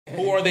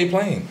Who are they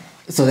playing?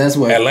 So that's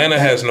what Atlanta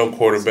has no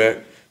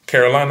quarterback.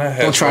 Carolina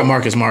has. Don't try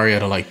Marcus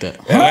Mariota like that.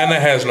 Atlanta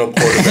has no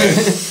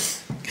quarterback.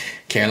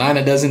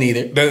 Carolina doesn't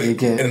either.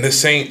 And the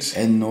Saints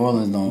and New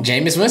Orleans don't.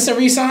 Jameis Winston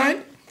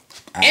re-signed,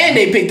 and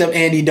they picked up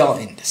Andy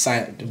Dalton to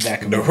sign the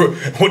back of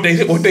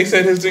what they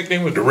said his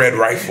nickname was the Red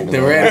Rifle.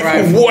 The Red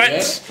Rifle. What?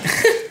 Yeah.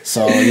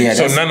 So yeah,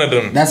 so none of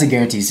them. That's a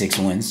guaranteed 6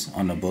 wins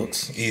on the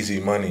books. Easy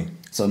money.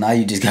 So now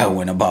you just gotta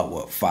win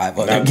about 5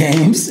 other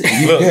games.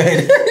 Look,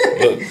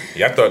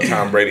 y'all thought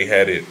Tom Brady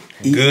had it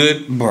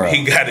good, bro.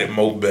 He got it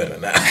more better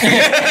now.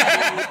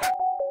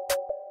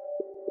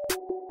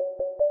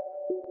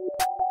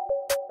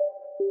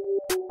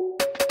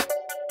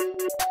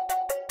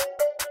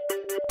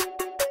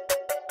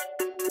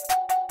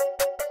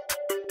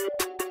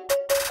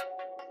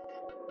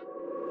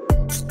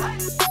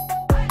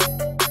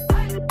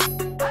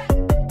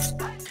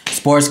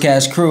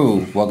 Sportscast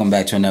crew, welcome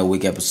back to another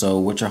week episode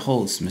with your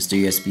host, Mr.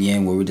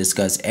 ESPN, where we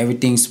discuss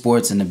everything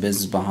sports and the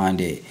business behind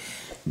it.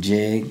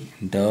 Jig,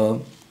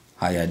 Dub,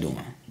 how y'all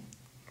doing?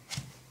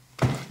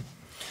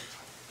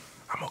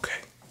 I'm okay.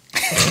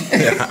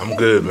 I'm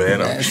good,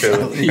 man. I'm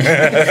chilling.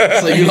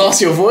 So you lost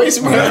your voice,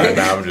 bro?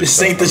 Nah, I'm just.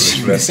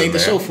 This ain't the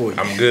show for you.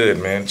 I'm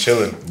good, man.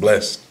 Chilling,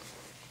 blessed.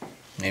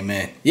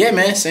 Amen. Yeah,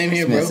 man. Same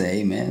here, bro. Say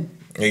amen.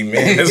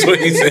 Amen. That's what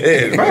he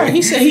said. Bro,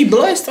 he said he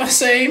blessed. I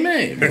say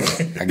amen. Bro.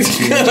 I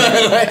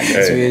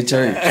guess we in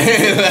church.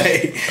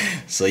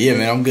 So yeah,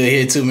 man, I'm good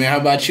here too, man. How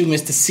about you,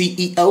 Mr.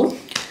 CEO?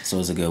 So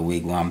it's a good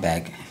week where I'm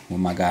back with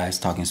my guys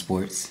talking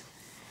sports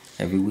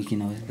every week. You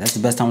know, that's the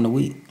best time of the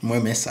week. Muy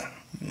mesa.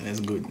 That's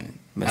good, man.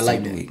 Best I like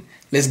time of that. the week.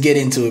 Let's get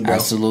into it, bro.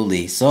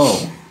 Absolutely.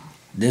 So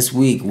this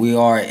week we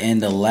are in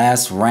the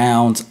last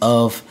rounds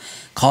of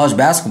college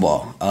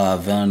basketball.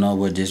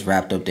 Villanova just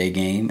wrapped up their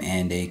game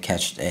and they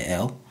catched an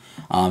L.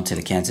 To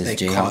the Kansas Jayhawks.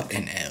 They caught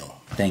an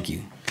L. Thank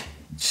you.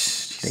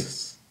 They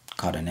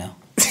caught an L.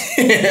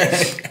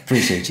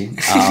 Appreciate you.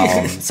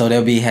 So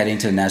they'll be heading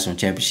to the national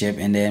championship,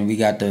 and then we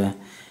got the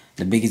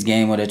biggest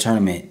game of the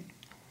tournament,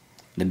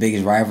 the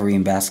biggest rivalry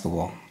in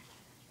basketball,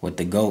 with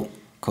the GOAT,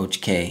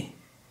 Coach K,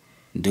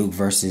 Duke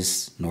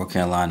versus North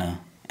Carolina,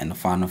 and the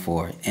Final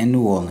Four in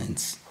New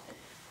Orleans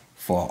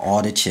for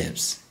all the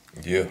chips.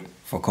 Yeah.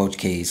 For Coach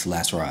K's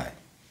last ride.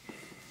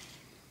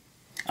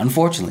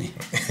 Unfortunately.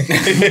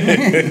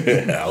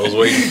 I was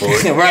waiting for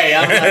it. Right.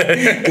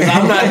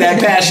 I'm not that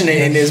passionate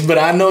in this, but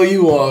I know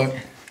you are.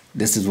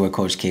 This is where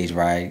Coach K's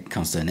ride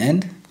comes to an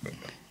end.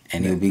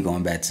 And he'll be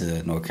going back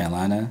to North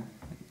Carolina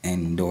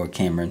and Door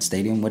Cameron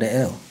Stadium with an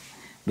L.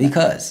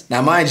 Because.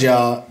 Now, mind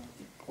y'all,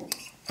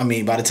 I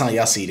mean, by the time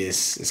y'all see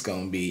this, it's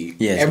going to be...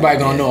 Yeah, everybody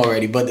going to know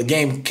already. But the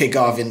game tip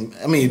off in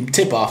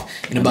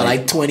about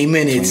like 20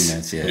 minutes.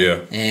 20 minutes,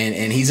 yeah.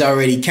 And he's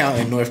already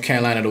counting North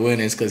Carolina the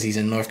winners because he's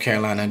a North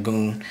Carolina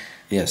goon.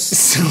 Yes.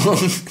 So,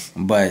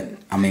 but,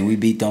 I mean, we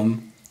beat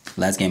them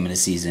last game of the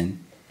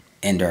season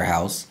in their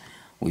house.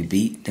 We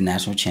beat the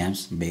national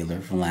champs, Baylor,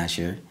 from last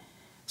year.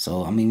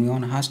 So, I mean, we're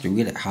on a hot streak.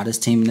 We're the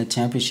hottest team in the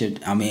championship,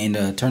 in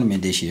the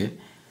tournament this year.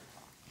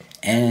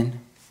 And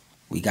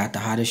we got the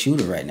hottest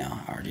shooter right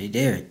now, RJ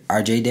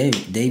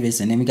Davis.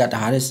 And then we got the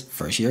hottest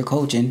first-year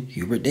coach in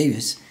Hubert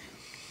Davis,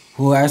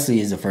 who actually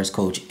is the first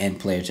coach and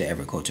player to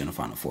ever coach in the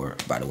Final Four,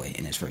 by the way,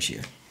 in his first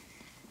year.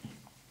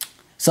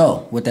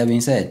 So, with that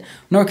being said,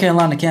 North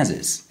Carolina,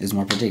 Kansas is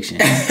my prediction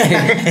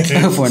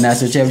for a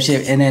national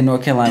championship. And then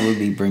North Carolina will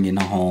be bringing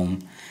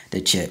home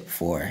the chip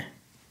for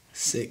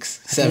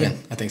 7.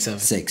 I think 7.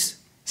 6.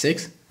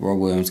 6? Roy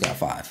Williams got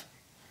 5.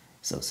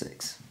 So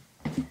 6.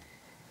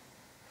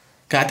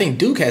 I think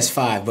Duke has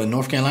 5, but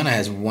North Carolina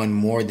has one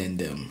more than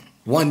them.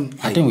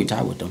 I think we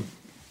tied with them.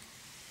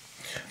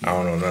 I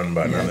don't know nothing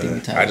about none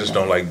of that. I just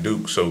don't like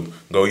Duke, so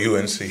go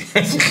UNC.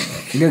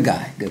 Good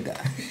guy.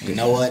 You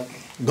know what?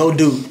 Go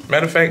Duke.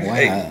 Matter of fact, wow.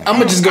 hey, I'm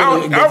gonna just go.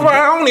 I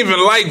don't even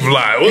like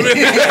Vlad.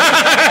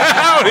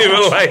 I don't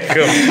even like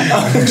him.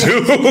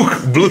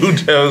 Duke, Blue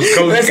Devils,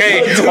 Coach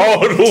K,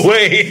 all the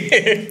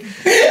way.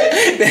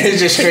 That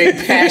is just straight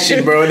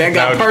passion, bro. That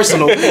got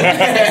personal.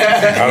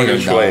 I'm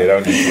just playing.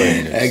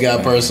 That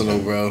got personal,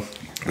 bro.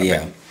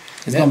 Yeah,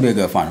 it's gonna be a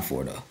good Final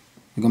Four though.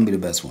 It's gonna be the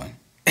best one.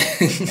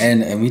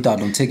 and we thought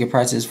them ticket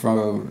prices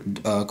for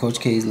Coach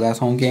K's last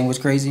home game was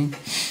crazy.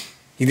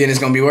 You think it's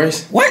gonna be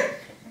worse? What?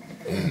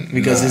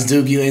 Because it's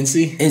Duke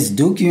UNC? It's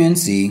Duke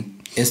UNC.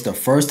 It's the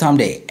first time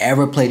they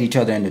ever played each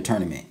other in the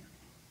tournament.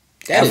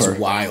 That is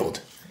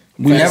wild.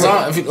 We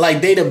never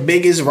they the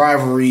biggest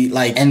rivalry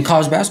in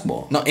college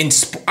basketball. No,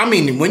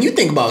 when you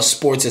think about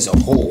sports as a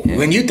whole,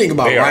 when you think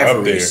about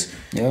rivalries,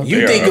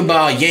 you think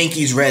about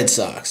Yankees Red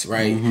Sox,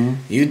 right? Mm-hmm.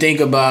 You think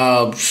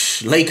about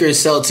Lakers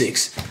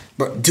Celtics.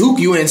 But Duke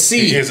UNC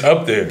is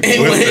up there. When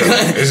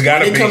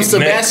it comes to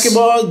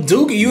basketball,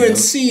 Duke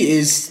UNC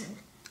is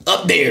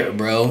up there,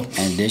 bro.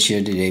 And this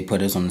year they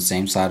put us on the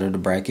same side of the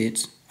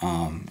brackets,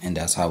 and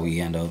that's how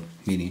we end up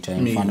meeting each other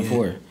in the Final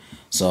Four.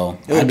 So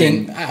I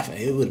think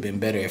it would have been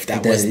better if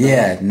that was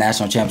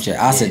national championship.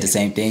 I said the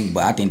same thing,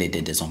 but I think they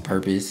did this on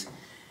purpose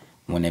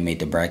when they made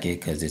the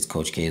bracket because it's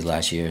Coach K's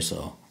last year.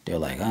 So they're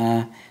like,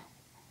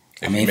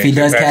 I mean, if he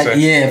does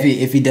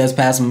if he does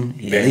pass him,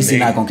 at least he's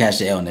not gonna catch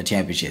the L in the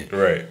championship.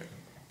 Right.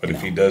 But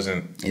if he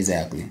doesn't,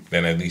 exactly,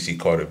 then at least he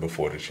caught it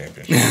before the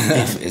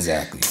championship.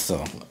 Exactly.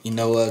 So you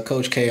know what,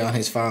 Coach K on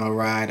his final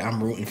ride,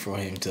 I'm rooting for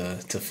him to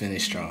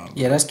finish strong.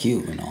 Yeah, that's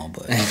cute and all,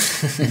 but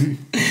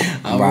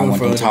I'm riding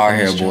with the Tar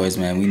Heel boys,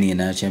 man. We need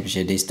another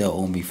championship. They still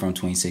owe me from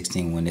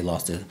 2016 when they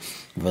lost to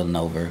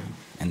Villanova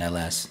in that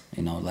last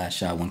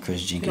shot when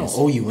Chris Jenkins. They don't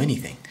owe you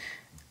anything.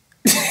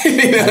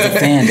 As a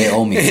fan, they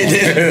owe me.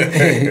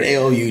 They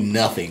owe you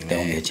nothing. They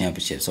owe me a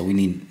championship, so we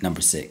need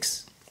number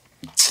 6.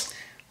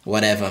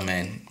 Whatever,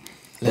 man.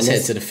 Let's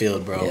head to the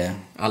field, bro. Yeah.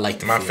 I like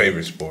the my field.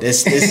 favorite sport.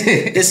 This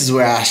is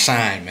where I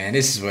shine, man.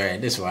 This is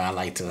where I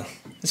like to.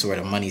 This is where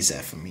the money's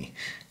at for me.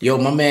 Yo,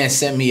 my man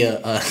sent me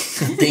a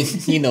thing,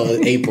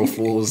 April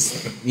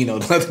Fool's, the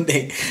other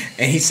day,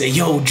 and he said,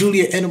 "Yo,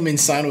 Julian Edelman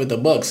signed with the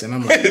Bucks," and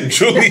I'm like,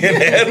 Julian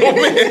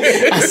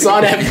Edelman. I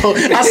saw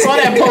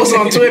that post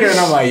on Twitter, and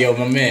I'm like, "Yo,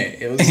 my man,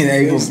 it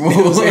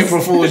was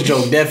April Fool's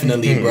joke,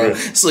 definitely, bro."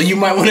 So you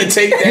might want to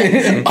take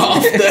that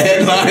off the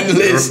headline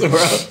list, bro.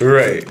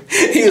 Right.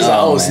 He was like,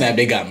 "Oh snap,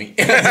 they got me."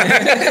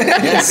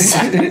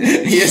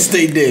 yes,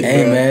 they did.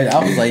 Hey, bro. Man,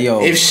 I was like,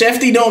 "Yo, if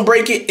Shefty don't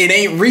break it, it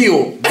ain't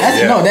real."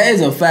 No, that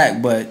is a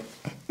fact, but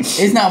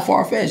it's not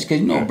far fetched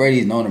because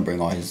Brady's known to bring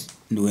all his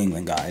New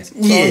England guys. So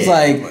it's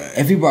like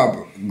if he brought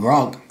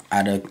Gronk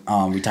out of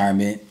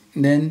retirement,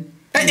 then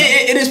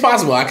it is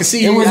possible. I can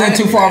see it wasn't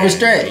too far of a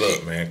stretch.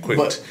 Look, man, quick.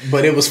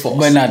 But it was false.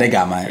 But no, they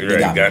got my. They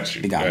got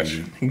you. Got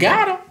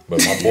him.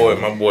 But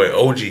my boy,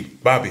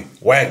 OG Bobby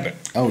Wagner.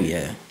 Oh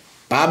yeah,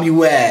 Bobby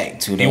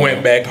Wag. He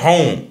went back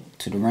home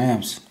to the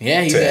Rams.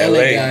 Yeah, he's an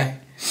LA guy.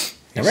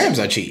 The Rams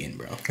are cheating,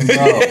 bro.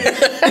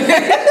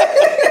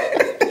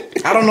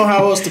 I don't know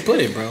how else to put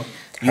it, bro.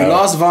 You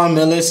lost Von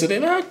Miller, so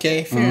then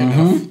okay, fair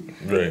enough.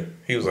 Right.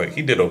 He was like,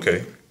 he did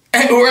okay.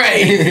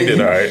 Right. He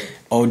did all right.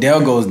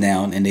 Odell goes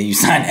down, and then you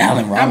sign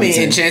Allen Robinson. I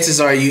mean, and chances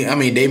are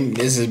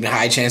this is a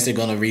high chance they're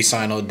gonna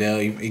re-sign Odell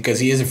because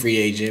he is a free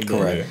agent. But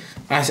correct.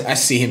 I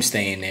see him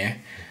staying there.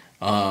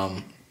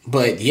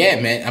 But yeah,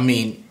 man. I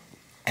mean,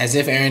 as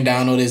if Aaron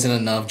Donald isn't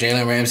enough,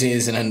 Jalen Ramsey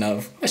isn't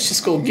enough. Let's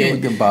just go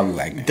get Bobby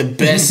Wagner, the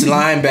best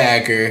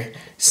linebacker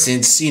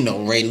since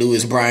Ray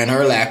Lewis, Brian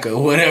Urlacher,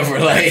 whatever.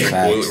 Like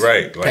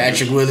right,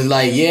 Patrick Willis.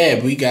 Like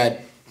we got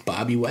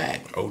Bobby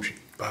Wag. OG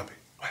Bobby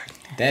Wag.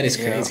 That is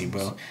crazy,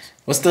 bro.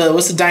 What's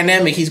the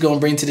dynamic he's gonna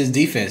bring to this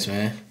defense,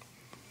 man?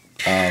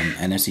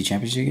 NFC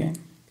Championship game.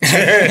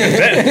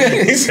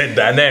 He said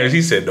dynamics.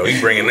 He said, "No, he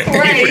bringing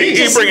trophies."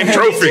 He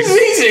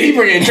said he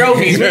bringing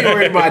trophies. We ain't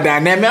worried about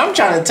dynamic. I'm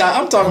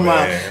talking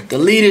about the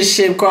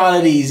leadership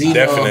qualities.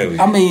 Definitely.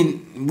 I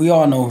mean, we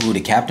all know who the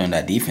captain of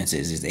that defense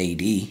is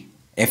AD.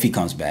 If he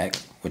comes back,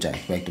 which I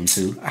expect him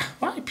to.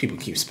 Why do people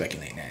keep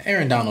speculating that?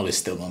 Aaron Donald is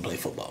still gonna play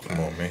football. Come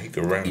on, man. He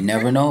could run. You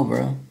never know,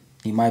 bro.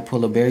 He might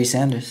pull a Barry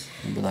Sanders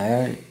and be like,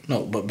 all right.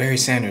 No, but Barry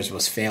Sanders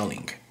was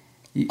failing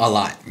a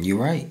lot. You're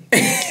right.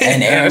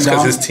 And that's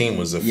because his team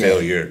was a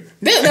failure.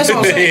 That's what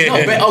I'm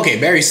saying. No,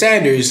 Barry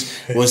Sanders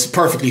was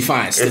perfectly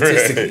fine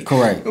statistically. Right.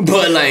 Correct.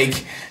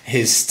 But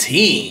his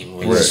team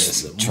was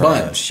just a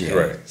bunch.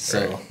 Right.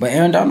 So, but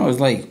Aaron Donald was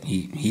like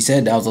he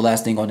said that was the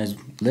last thing on his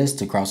list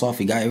to cross off.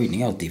 He got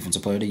everything else: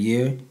 Defensive Player of the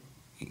Year.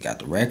 He got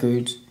the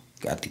records,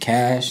 got the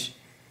cash,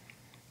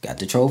 got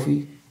the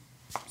trophy.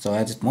 So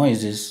at this point,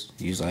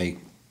 he was like,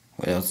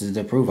 what else is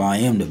to prove? I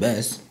am the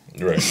best.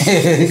 Right.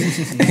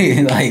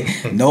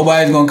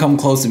 Nobody's gonna come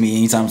close to me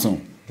anytime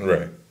soon.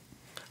 Right.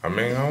 I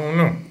mean, I don't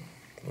know.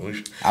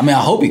 I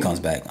hope he comes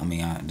back. I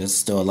mean, there's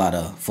still a lot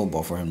of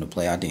football for him to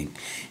play. I think,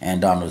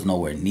 and Donald's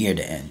nowhere near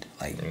the end.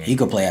 He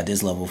could play at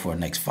this level for the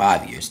next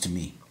 5 years. To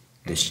me,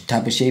 the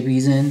type of shape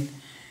he's in,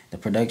 the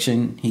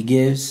production he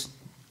gives,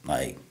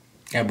 that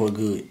boy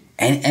good.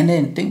 And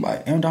then think about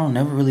it, Aaron Donald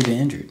never really been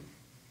injured.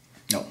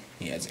 No,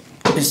 he hasn't.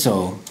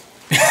 So.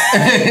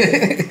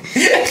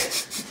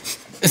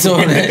 So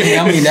I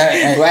mean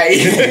that right.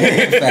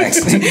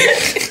 Facts. You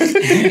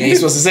ain't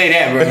supposed to say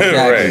that, bro. Exactly.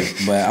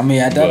 Right. But I mean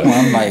at that point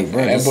I'm like,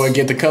 bro, that boy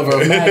get the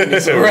cover of Madden.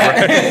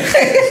 Right.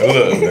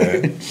 Look,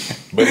 man.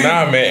 But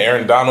man,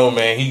 Aaron Donald,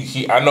 man,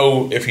 he I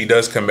know if he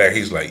does come back,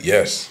 he's like,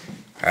 yes,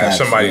 I have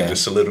somebody to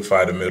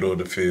solidify the middle of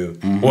the field.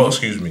 Mm-hmm. Well,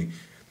 excuse me,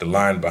 the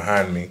line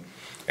behind me,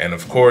 and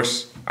of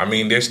course, I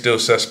mean they're still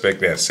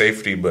suspect at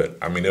safety, but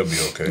I mean they'll be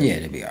okay. Yeah,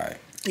 they'll be all right.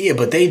 Yeah,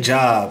 but their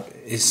job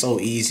is so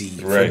easy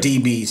for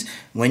DBs.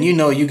 When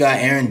you got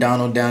Aaron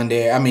Donald down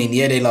there, I mean,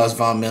 they lost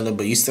Von Miller,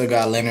 but you still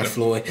got Leonard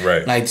Floyd.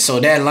 Right. So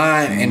that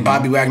line and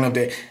Bobby Wagner up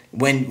there,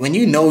 when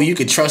you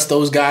could trust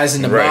those guys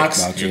in the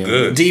box, you're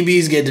good.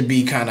 DBs get to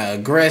be kind of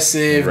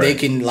aggressive. They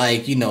can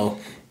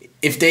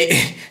if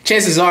they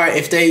chances are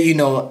if they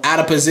out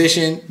of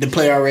position, the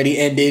play already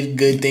ended.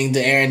 Good thing to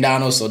Aaron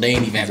Donald, so they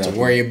ain't even have to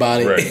worry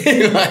about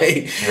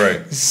it.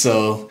 Right.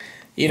 So.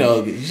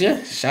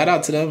 Shout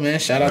out to them, man.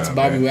 Shout out to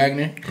Bobby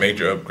Wagner.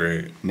 Major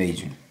upgrade.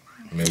 Major.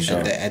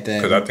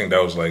 Because I think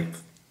that was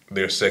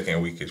their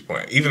second weakest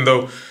point. Even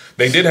though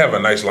they did have a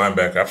nice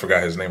linebacker, I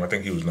forgot his name. I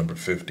think he was number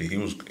 50. He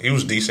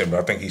was decent, but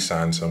I think he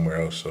signed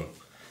somewhere else. So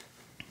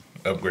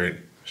upgrade.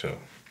 So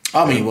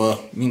I mean,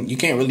 well, you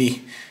can't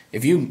really.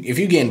 If you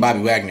getting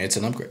Bobby Wagner, it's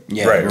an upgrade.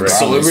 Yeah, right.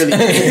 So it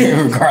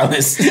really,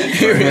 regardless,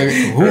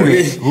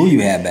 who you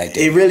had back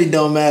there, it really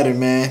don't matter,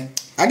 man.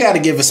 I got to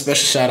give a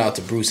special shout out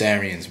to Bruce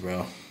Arians,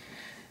 bro.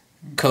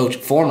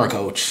 Former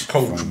coach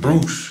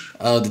Bruce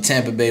of the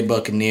Tampa Bay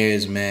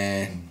Buccaneers,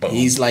 man. Boom.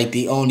 He's like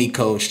the only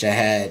coach that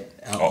had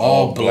an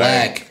all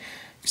black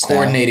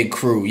coordinated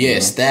crew,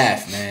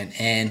 staff, man.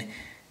 And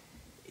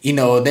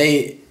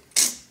they,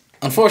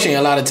 unfortunately,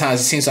 a lot of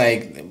times it seems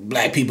like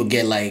black people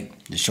get like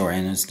the short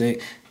end of the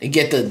stick. They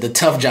get the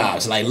tough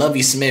jobs. Like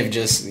Lovie Smith,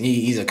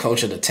 he's a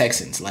coach of the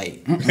Texans.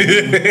 Like,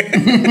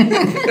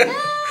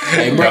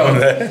 hey,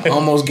 bro,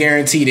 almost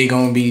guaranteed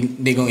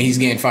he's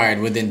getting fired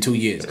within 2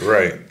 years.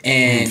 Right.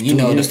 And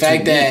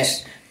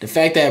the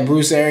fact that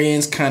Bruce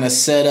Arians kind of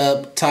set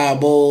up Todd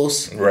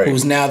Bowles,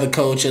 who's now the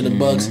coach of the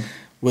Bucs,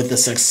 with a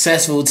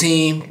successful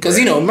team. Because,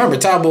 remember,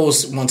 Todd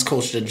Bowles once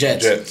coached the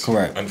Jets.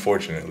 Correct.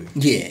 Unfortunately.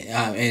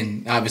 Yeah,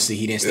 and obviously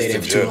he didn't stay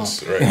there for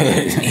Jets, too long.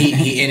 Right.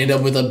 he ended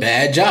up with a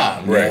bad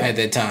job at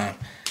that time.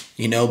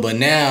 But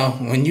now,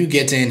 when you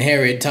get to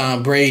inherit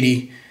Tom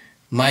Brady,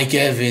 Mike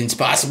Evans,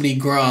 possibly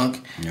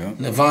Gronk,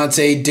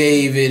 Levante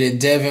David, and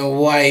Devin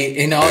White,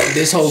 and all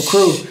this whole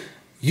crew,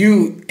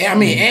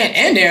 and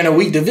they're in a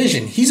weak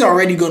division. He's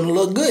already going to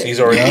look good. He's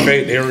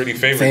already they're already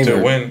favored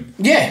to win.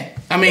 Yeah,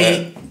 I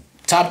mean.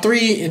 Top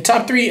three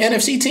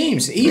NFC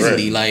teams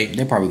easily. Right. Like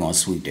they're probably gonna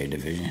sweep their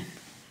division.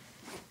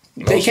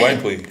 Most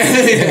likely.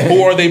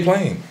 Who are they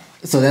playing?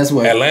 So that's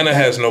what Atlanta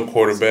has no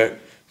quarterback.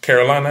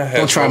 Carolina has.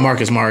 Don't try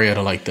Marcus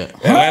Mariota like that.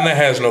 Atlanta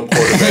has no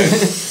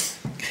quarterback.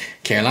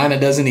 Carolina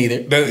doesn't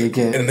either.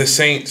 And the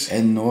Saints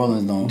and New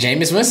Orleans don't.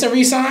 Jameis Winston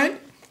re-signed.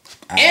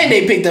 And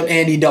they picked up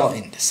Andy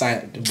Dalton to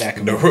sign the back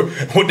of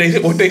what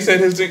they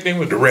said his nickname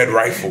was the Red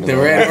Rifle. The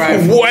Red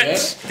Rifle. What?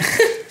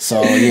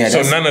 Yeah.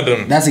 So none of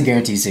them. That's a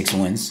guaranteed 6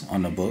 wins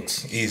on the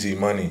books. Easy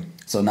money.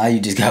 So now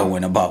you just got to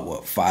win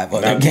about 5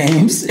 other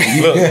games.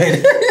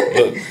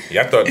 Look,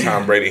 y'all thought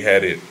Tom Brady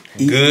had it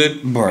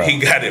good. Bruh. He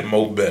got it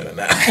more better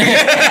now.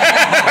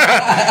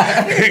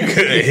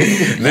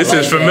 This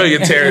is familiar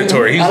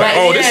territory. He's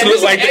this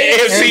looks like the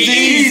AFC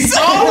East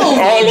all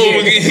over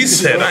again. He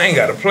said, I ain't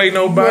got to play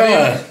nobody.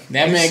 Bruh,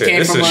 that man came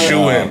this from is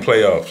shoe-in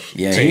playoffs.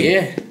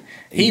 Yeah.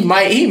 He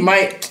might.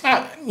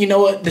 You know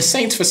what? The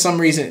Saints, for some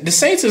reason, the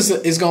Saints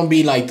is going to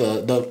be like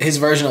his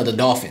version of the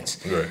Dolphins.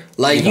 Right.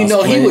 Like he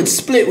would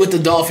split with the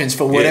Dolphins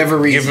for whatever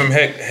reason. Give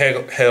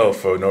him hell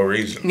for no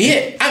reason.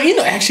 Yeah,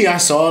 actually, I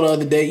saw the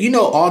other day.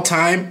 All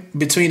time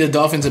between the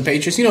Dolphins and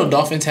Patriots.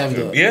 Dolphins have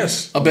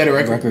a better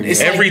record.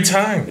 It's every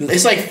time.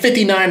 It's like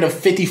 59 to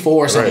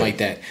 54 or something like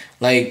that.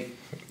 Like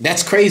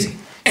that's crazy.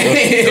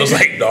 It was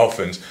like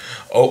Dolphins.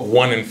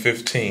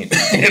 1-15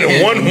 and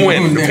a 1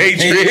 win. The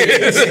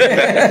Patriots.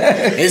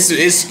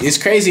 It's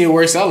crazy. It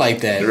works out like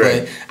that.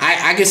 Right. But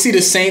I can see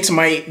the Saints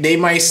might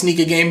sneak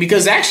a game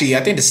because actually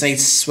I think the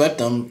Saints swept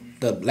them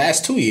the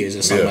last 2 years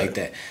or something like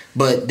that.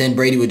 But then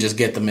Brady would just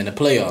get them in the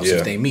playoffs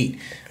if they meet.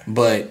 And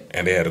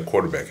they had a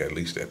quarterback at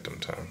least at them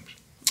times.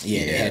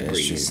 Yeah, they had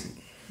Breeze.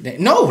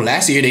 No,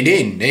 last year they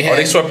didn't.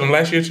 They swept them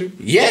last year too.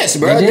 Yes,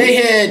 bro.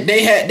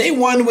 They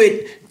won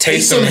with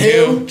Taysom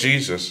Hill.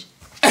 Jesus.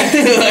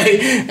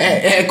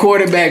 at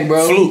quarterback,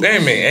 bro. Fluke. Hey,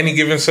 man, any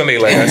given Sunday,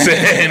 like I said,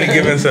 any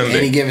given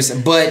Sunday.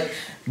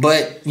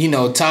 But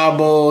Todd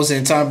Bowles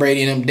and Tom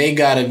Brady and them, they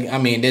gotta. I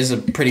mean, there's a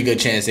pretty good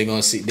chance they're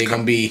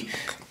gonna be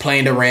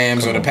playing the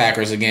Rams or the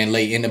Packers again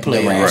late in the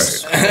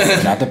playoffs.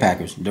 Right. Not the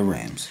Packers, the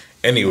Rams.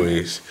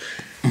 Anyways,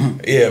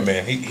 yeah,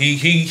 man,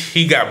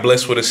 he got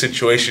blessed with a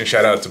situation.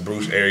 Shout out to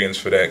Bruce Arians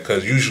for that,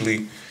 because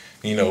usually,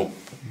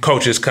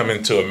 coaches come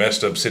into a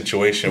messed up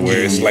situation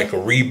where it's like a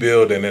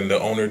rebuild, and then the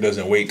owner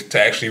doesn't wait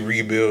to actually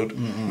rebuild,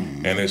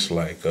 and it's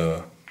like,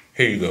 here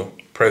you go,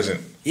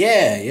 present.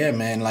 Yeah,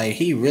 man. Like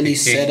he really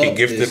set up. He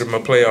gifted him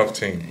a playoff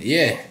team.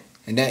 Yeah,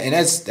 and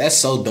that's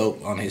so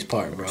dope on his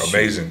part, bro.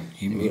 Amazing.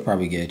 He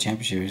probably get a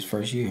championship his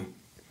first year.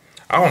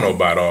 I don't know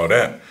about all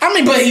that. I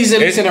mean, but he's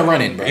in a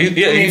running, bro.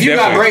 If you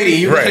got Brady,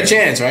 you got a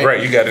chance, right?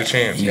 Right, you got a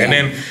chance. Yeah. And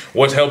then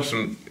what helps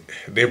him,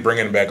 they're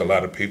bringing back a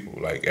lot of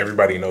people. Like,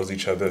 everybody knows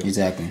each other.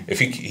 Exactly. If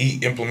he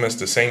implements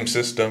the same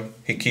system,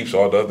 he keeps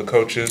all the other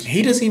coaches.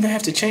 He doesn't even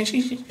have to change. He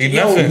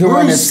nothing. You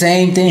run the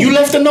same thing. You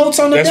left the notes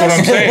on the desk. That's what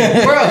I'm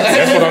saying. Bro.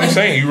 That's what I'm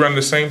saying. You run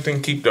the same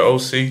thing, keep the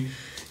OC.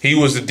 He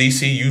was the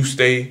DC, you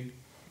stay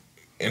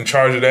in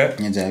charge of that.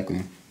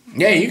 Exactly.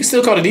 Yeah, you can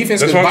still call the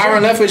defense because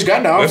Byron Leftwich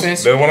got the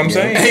offense. That's what I'm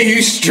saying.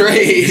 You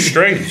straight. You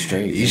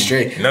straight. You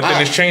straight.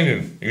 Nothing is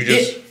changing. You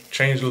just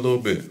changed a little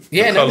bit.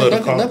 Yeah,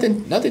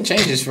 nothing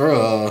changes for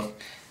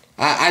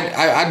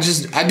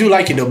I do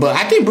like it though, but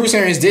I think Bruce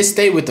Arians did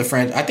stay with the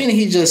French. I think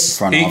he just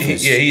front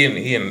office. He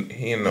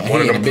in one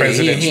of them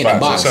president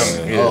spots or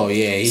something. Oh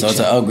yeah. So it's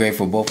an upgrade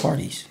for both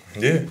parties.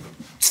 Yeah.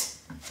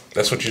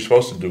 That's what you're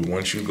supposed to do.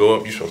 Once you go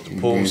up, you're supposed to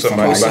pull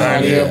somebody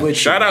behind you.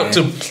 Shout out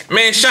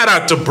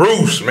to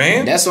Bruce,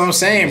 man. That's what I'm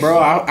saying, bro.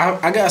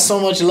 I got so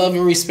much love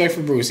and respect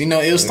for Bruce. It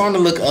was starting to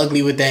look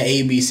ugly with that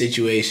AB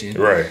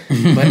situation. Right.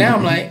 But now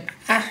I'm like,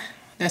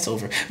 that's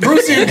over.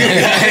 Bruce, you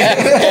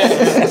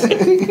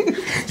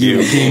You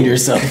redeemed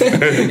yourself.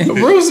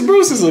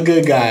 Bruce is a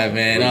good guy,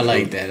 man. I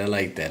like that. I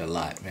like that a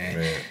lot,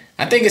 man.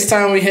 I think it's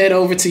time we head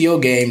over to your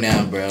game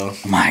now, bro.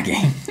 My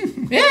game.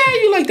 Yeah,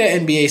 you like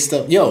that NBA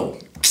stuff. Yo,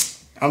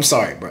 I'm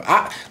sorry, bro.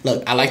 I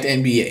like the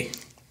NBA,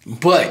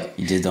 but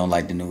you just don't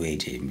like the new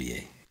age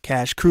NBA.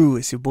 Cash Crew,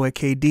 it's your boy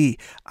KD.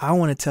 I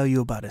want to tell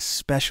you about a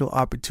special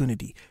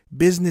opportunity.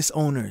 Business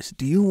owners,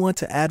 do you want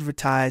to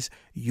advertise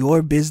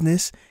your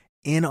business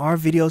in our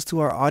videos to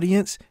our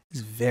audience?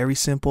 It's very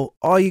simple.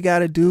 All you got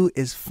to do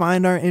is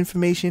find our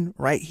information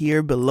right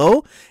here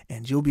below,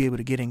 and you'll be able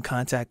to get in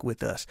contact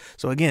with us.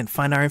 So again,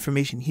 find our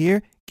information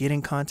here, get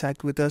in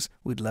contact with us.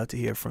 We'd love to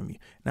hear from you.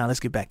 Now let's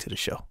get back to the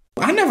show.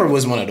 I never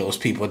was one of those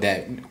people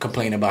that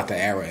complain about the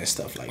era and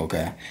stuff like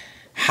that.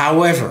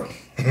 However,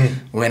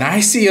 when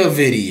I see a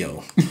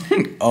video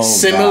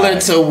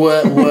similar to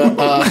what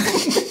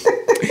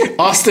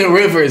Austin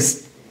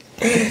Rivers,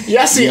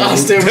 y'all see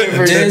Austin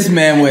Rivers? This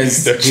man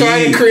was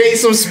trying to create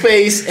some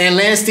space, and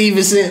Lance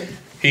Stevenson,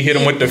 he hit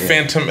him with the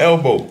phantom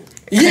elbow.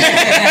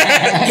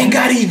 Yeah, he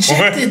got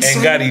ejected.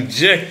 Got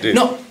ejected.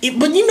 No,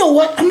 but you know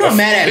what? I'm not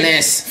mad at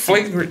Lance.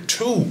 Flagrant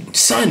 2,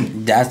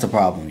 son. That's the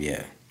problem.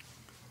 Yeah,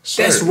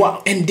 that's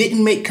why, and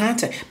didn't make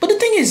contact. But the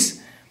thing is,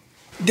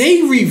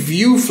 they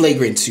review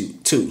flagrant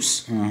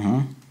 2s.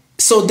 Mm-hmm.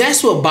 So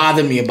that's what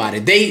bothered me about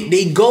it.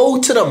 They go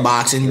to the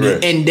box and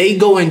they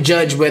go and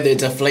judge whether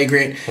it's a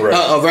flagrant,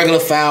 a regular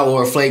foul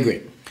or a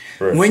flagrant.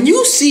 Right. When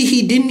you see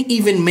he didn't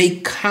even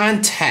make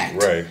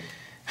contact,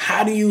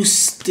 how do you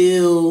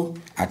still?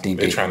 I think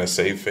they're trying to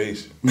save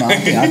face. No, I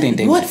think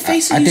they. What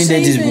face? I think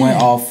they just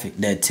went off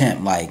the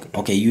attempt. Like,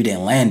 okay, you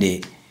didn't land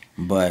it,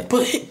 but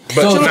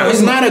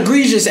it's not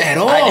egregious at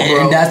all,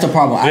 bro. And that's the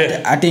problem.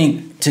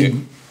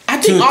 I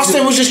think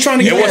Austin was just trying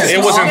to get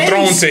it wasn't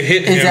thrown to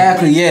hit him.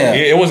 Exactly, yeah.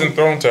 It wasn't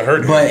thrown to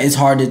hurt him. But it's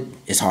hard to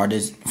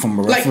from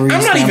a referee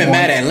I'm not even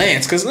mad at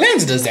Lance, because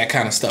Lance does that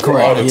kind of stuff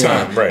all the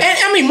time, right? And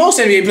I mean, most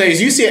NBA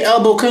players, you see an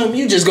elbow come,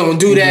 you just gonna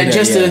do that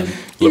just to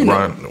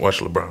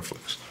watch LeBron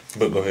flicks.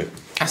 But go ahead.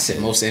 I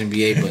said most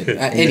NBA, but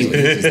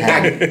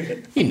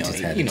anyway, you know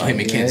him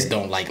and Kens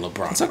don't like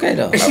LeBron. It's okay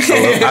though.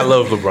 I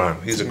love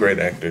LeBron. He's a great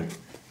actor.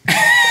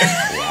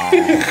 Wow.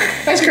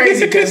 That's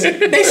crazy, because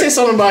they said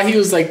something about he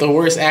was like the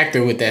worst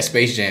actor with that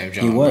Space Jam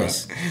job. He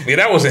was. Bro. Yeah,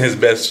 that wasn't his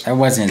best. That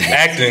wasn't his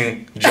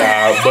acting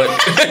job, but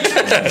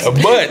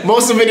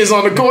most of it is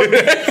on the court.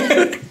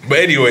 But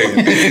anyway,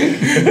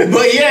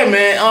 but yeah,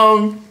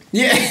 man.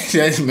 Yeah,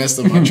 that's messed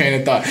up my train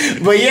of thought.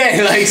 But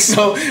yeah, like,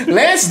 so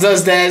Lance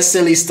does that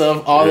silly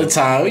stuff all the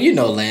time. You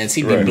know, Lance,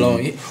 he been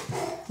blowing.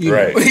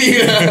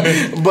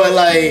 But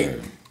like,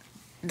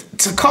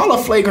 to call a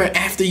flagrant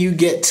after you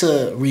get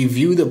to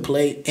review the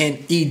play and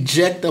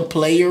eject a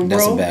player, bro.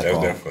 That's a bad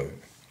call. Definitely.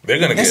 They're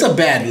gonna. That's a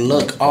bad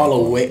look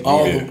all the way.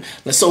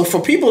 So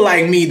for people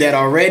like me that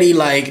already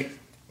like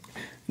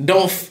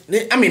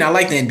I mean, I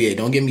like the NBA.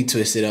 Don't get me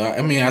twisted.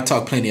 I mean, I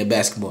talk plenty of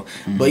basketball.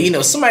 Mm-hmm.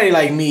 But, somebody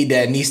like me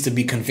that needs to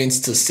be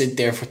convinced to sit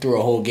there through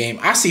a whole game,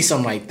 I see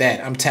something like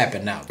that, I'm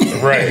tapping out.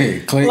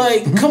 Right.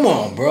 Like, come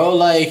on, bro.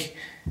 Like,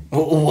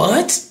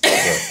 what?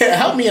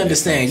 Help me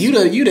understand. You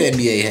the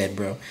NBA head,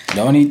 bro.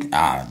 The only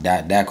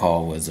that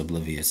call was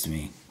oblivious to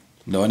me.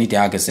 The only thing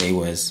I could say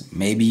was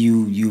maybe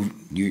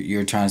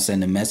you're trying to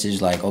send a message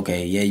like,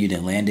 okay, yeah, you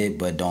didn't land it,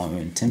 but don't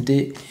attempt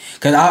it.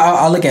 Because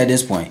I look at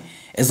this point.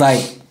 It's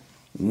like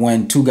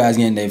when two guys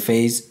get in their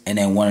face and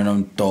then one of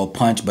them throw a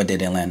punch, but they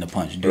didn't land the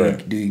punch. Do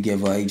you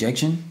give an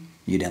ejection?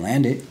 You didn't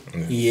land it.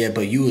 Yeah,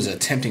 but you was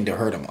attempting to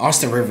hurt him.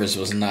 Austin Rivers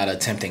was not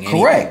attempting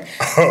anything. Correct.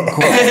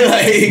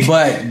 Correct.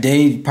 But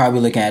they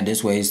probably looking at it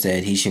this way,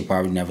 said he should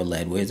probably never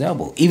led with his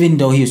elbow. Even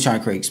though he was trying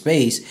to create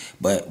space,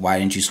 but why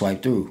didn't you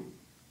swipe through?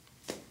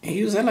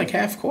 He was at like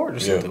half court or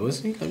something,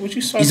 was he? Like, what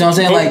you saw? You know what I'm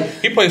saying?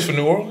 Like, he plays for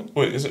New Orleans.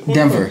 Wait, is it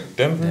Denver?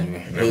 Denver.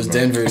 It was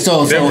Denver.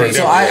 So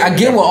I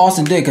get what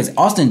Austin did, because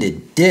Austin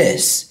did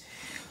this,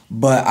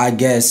 but I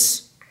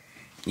guess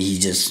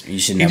you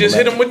should never. He just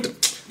hit him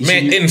with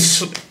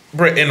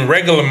in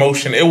regular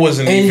motion. It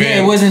wasn't even.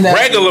 It wasn't that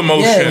regular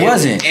motion. Yeah, it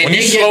wasn't. And when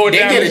you slow it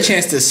down, they get a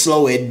chance to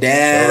slow it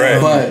down. Right.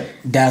 But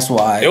that's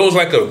why it was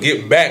like a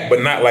get back,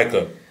 but not like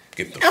a.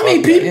 People do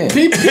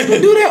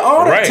that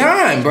all the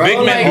time, bro.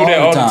 Big men do that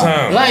all the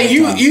time. Like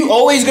you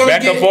always gonna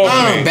back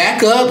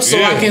back up so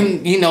I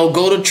can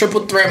go to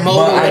triple threat mode.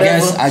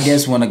 But I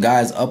guess when a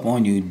guy's up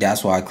on you,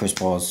 that's why Chris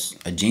Paul's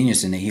a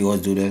genius in that he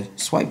always do the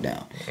swipe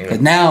down.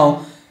 Because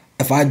now,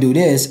 if I do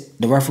this,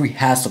 the referee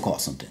has to call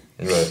something.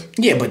 Right.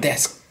 Yeah, but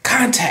that's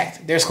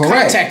contact. There's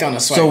contact on the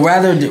swipe. So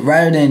rather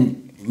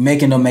than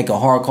making them make a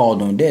hard call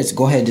doing this,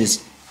 go ahead,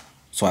 just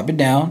swipe it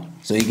down.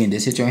 So you can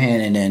just hit your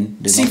hand and then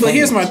but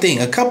here's my thing.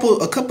 A couple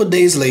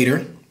days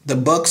later, the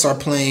Bucks are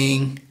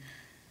playing.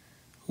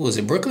 Who was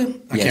it?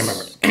 Brooklyn? I can't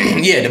remember.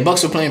 Yeah, the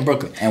Bucks are playing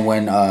Brooklyn. And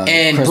when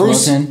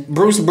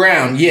Bruce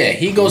Brown,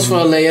 he goes for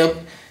a layup,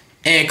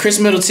 and Chris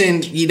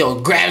Middleton,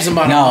 grabs him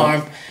by the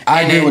arm.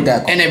 I agree with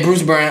that call. And then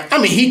Bruce Brown,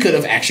 he could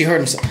have actually hurt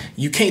himself.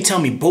 You can't tell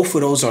me both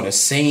of those are the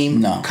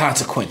same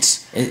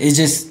consequence. It's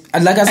just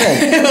like I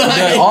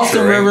said, the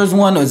Austin Rivers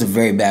one was a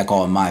very bad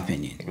call in my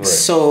opinion. Right.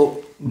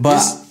 So,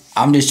 but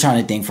I'm just trying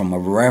to think from a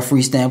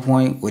referee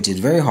standpoint, which is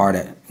very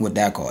hard with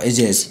that call. It's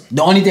just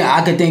the only thing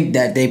I could think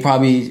that they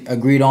probably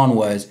agreed on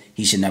was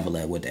he should never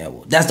let with the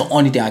elbow. That's the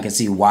only thing I can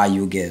see why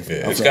you give.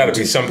 Yeah, it's got to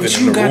be something in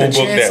the rule book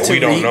that we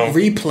don't know.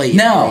 Replay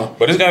now,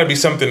 but it's got to be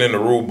something in the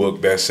rule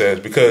book that says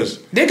because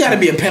there got to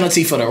be a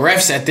penalty for the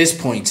refs at this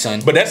point,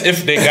 son. But that's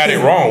if they got it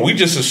wrong. We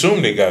just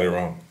assume they got it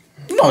wrong.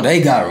 No, they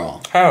got it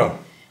wrong. How?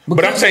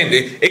 But I'm saying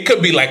it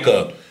could be like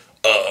a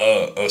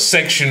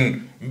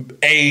section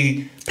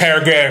A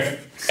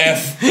paragraph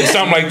F or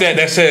something like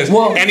that says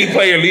any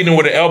player leading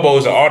with an elbow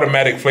is an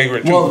automatic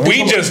flagrant two.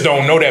 We just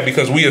don't know that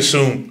because we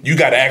assume you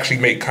got to actually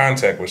make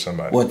contact with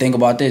somebody. Well, think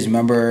about this.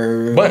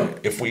 Remember, but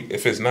if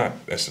it's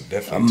not, that's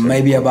definitely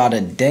maybe about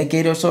a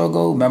decade or so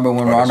ago. Remember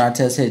when Ron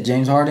Artest hit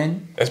James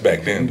Harden? That's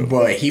back then, though.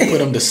 Boy, he put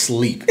him to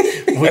sleep.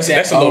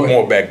 That's a little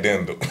more back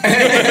then, though.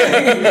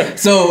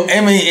 So I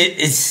mean,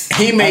 it's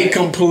he made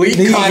complete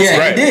contact. Yeah,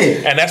 right. He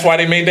did, and that's why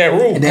they made that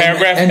rule.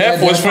 Paragraph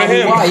F was for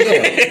him. Why,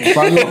 yeah.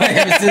 Probably why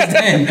ever since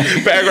then.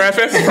 Paragraph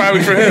F is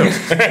probably for him.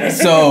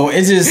 So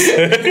it's just,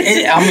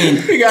 I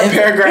mean, we got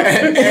paragraph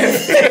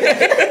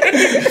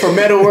F for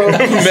Meta World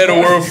Peace. Meta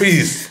World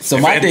Peace. So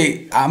my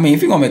thing, I mean,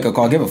 if you're gonna make a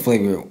call, give a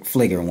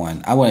flagrant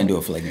one. I wouldn't do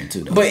a flagrant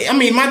two, though. But I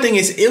mean, my thing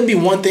is, it'll be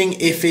one thing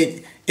if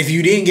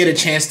you didn't get a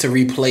chance to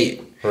replay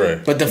it.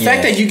 Right. But the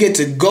fact that you get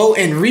to go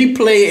and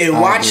replay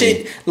and watch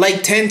it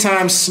like 10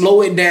 times,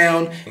 slow it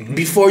down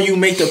before you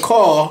make the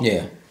call.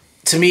 Yeah.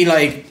 To me,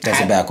 like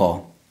that's a bad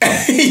call.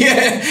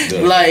 Yeah.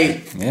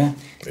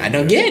 I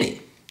don't get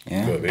it.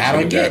 Yeah. I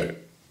don't get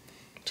it.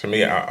 To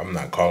me, I'm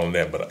not calling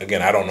that, but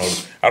again, I don't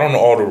know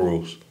all the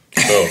rules.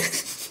 So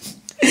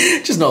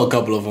just know a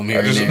couple of them here.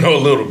 I just know a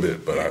little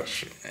bit, but I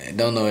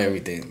don't know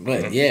everything.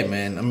 But yeah,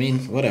 man. I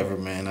mean, whatever,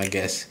 man. I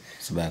guess.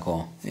 It's a bad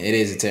call. It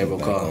is a terrible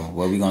call.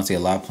 Well, we're going to see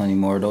plenty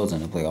more of those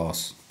in the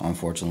playoffs,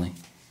 unfortunately.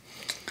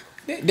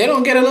 They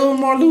don't get a little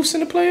more loose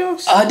in the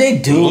playoffs? They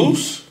do.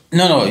 Loose?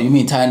 No, you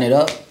mean tighten it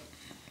up?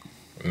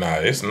 Nah,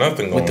 it's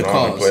nothing going on in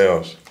the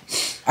playoffs.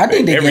 I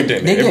think they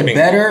get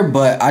better,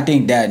 but I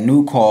think that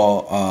new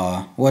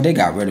call, they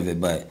got rid of it,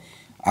 but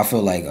I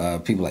feel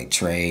like people like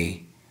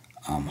Trey,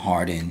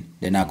 Harden,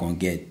 they're not going to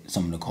get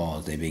some of the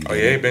calls they've been getting. Oh,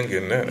 yeah, they've been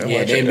getting that.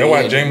 That's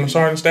why James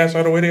Harden's stats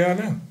are the way they are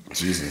now.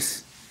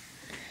 Jesus.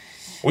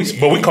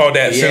 But we called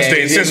that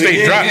since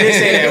they dropped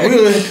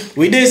it.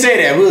 We did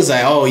say that. We was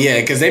like, oh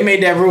yeah, because they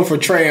made that rule for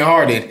Trey and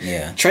Harden.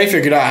 Yeah, Trey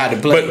figured out how to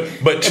play.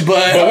 But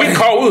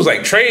we was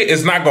like, Trey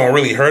is not going to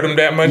really hurt him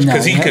that much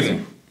because he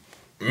can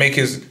make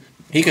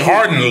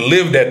Harden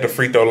lived at the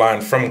free throw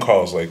line from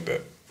calls like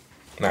that.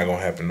 Not going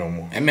to happen no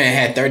more. That man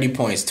had 30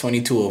 points,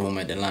 22 of them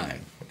at the line.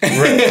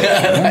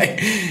 Right.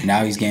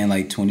 Now he's getting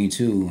like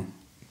 22.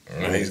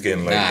 No, he's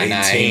getting like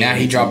 18. Now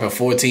he dropping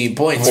 14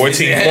 points.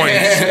 14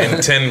 points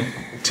and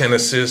 10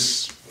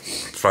 assists,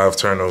 5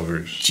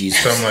 turnovers.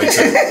 Jesus. Something like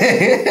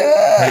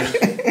that.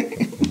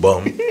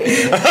 Bum.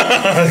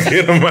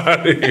 Get him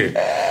out of here.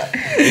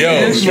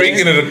 Yo,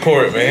 speaking of the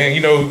court, man,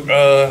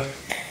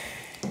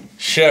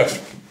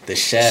 Chef. The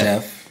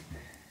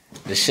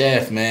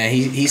chef, man.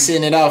 He's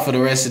sitting it out for the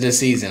rest of the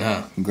season,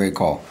 huh? Great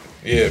call.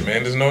 Yeah,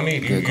 man, there's no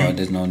need. Great call,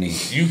 there's no need.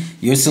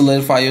 You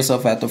solidify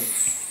yourself at the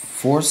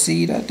 4th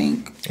seed, I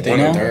think. One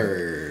of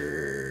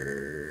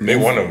them. They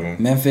one of them.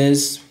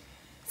 Memphis.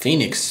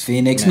 Phoenix.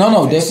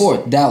 No, they're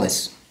 4th.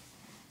 Dallas.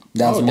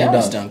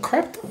 Dallas done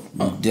crap.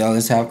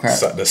 Dallas have crap.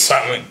 The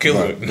silent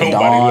killer. The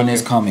dawn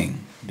is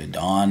coming. The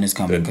dawn is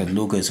coming because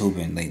Luka is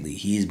hooping lately.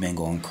 He's been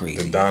going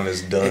crazy. The dawn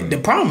is done. The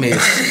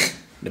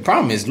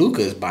problem is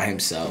Luka is by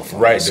himself.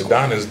 Right. The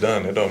dawn is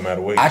done. It don't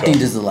matter what. I think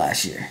this is the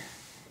last year.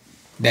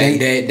 That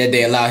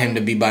they allow him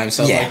to be by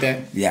himself like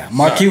that. Yeah.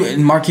 Mark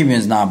Cuban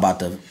is not about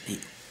to.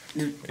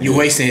 You're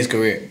wasting his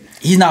career.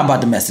 He's not about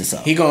to mess this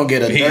up. He gonna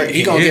get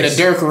a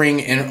Dirk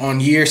ring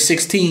on year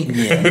 16.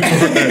 Yeah,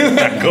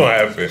 not gonna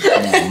happen.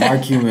 Yeah,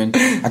 Mark Cuban.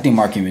 I think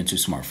Mark Cuban too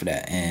smart for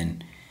that.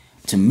 And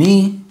to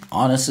me,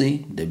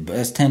 honestly, the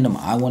best tandem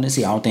I want to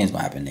see. I don't think it's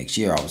gonna happen next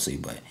year, obviously,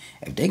 but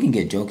if they can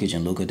get Jokic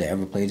and Luka to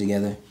ever play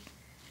together,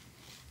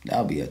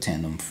 that'll be a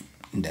tandem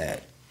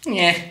that.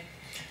 Yeah.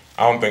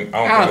 I don't think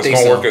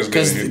it's gonna work as good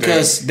as you think.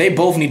 Because they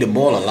both need the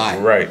ball a lot.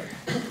 Right.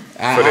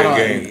 For that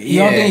game. You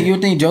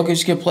don't think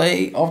Jokic can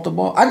play off the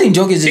ball? I think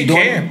Jokic is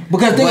can.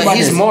 Because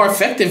he's more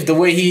effective the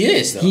way he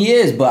is, though. He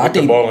is, but I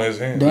think the ball in his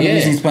hand. The only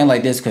reason he's playing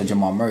like this because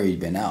Jamal Murray's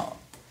been out.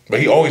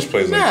 But he always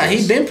plays like this.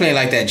 He's been playing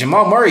like that.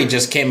 Jamal Murray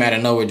just came out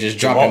of nowhere just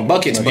dropping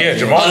buckets. But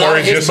Jamal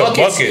Murray's just a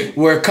bucket.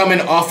 We're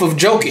coming off of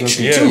Jokic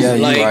too. Yeah,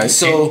 like right.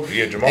 So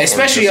Jamal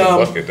especially just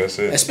a bucket, that's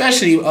it.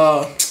 Especially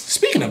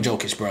speaking of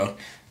Jokic, bro.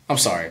 I'm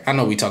sorry. I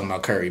know we talking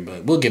about Curry,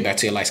 but we'll get back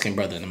to your light skinned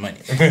brother in a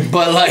minute.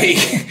 But like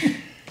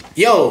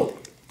yo,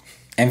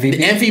 MVP.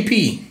 The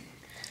MVP.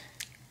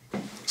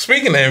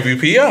 Speaking of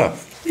MVP,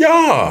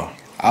 yeah.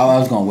 I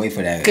was gonna wait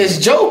for that because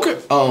Joker.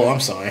 Oh,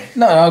 I'm sorry.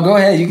 No, go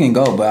ahead. You can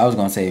go, but I was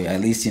gonna say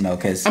at least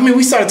because I mean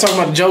we started talking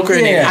about the Joker,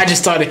 and then I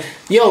just started.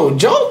 Yo,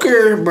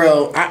 Joker,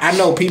 bro. I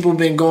know people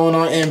been going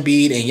on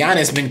Embiid, and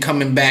Giannis been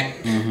coming back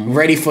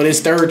ready for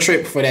this 3rd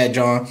trip for that,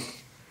 John.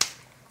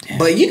 Damn.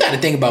 But you got to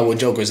think about what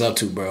Joker's up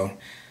to, bro.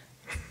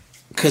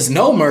 Because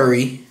no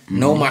Murray,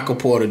 no Michael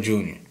Porter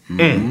Jr.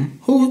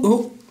 Mm-hmm.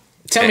 Who?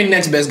 Tell me the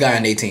next best guy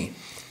on their team.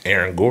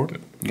 Aaron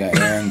Gordon. You got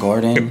Aaron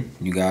Gordon.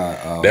 You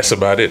got. That's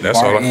about it. That's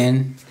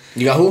Barton.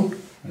 You got who?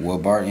 Will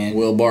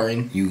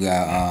Barton. You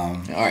got.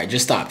 All right,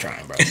 just stop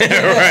trying, bro. Right.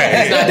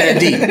 It's not that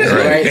deep.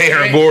 Right?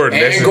 Aaron Gordon.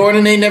 Aaron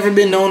Gordon ain't never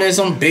been known as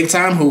some big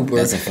time hooper.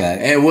 That's a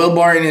fact. And Will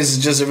Barton is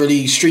just a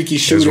really streaky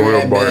shooter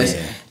at best.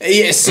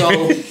 Yeah,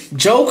 so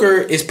Joker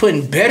is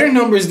putting better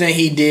numbers than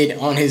he did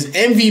on his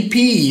MVP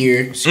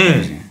year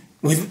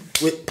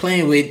with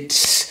playing with.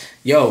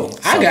 Yo,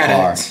 I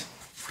got it.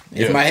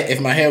 If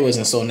my hair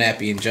wasn't so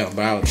nappy and jump,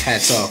 but I would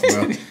hats off,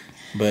 bro.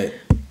 But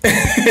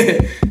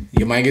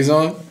your mic is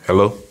on?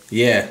 Hello?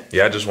 Yeah.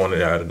 Yeah, I just wanted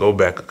to go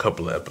back a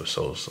couple of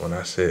episodes when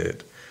I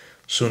said,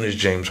 as soon as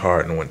James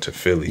Harden went to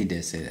Philly. He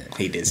did say that.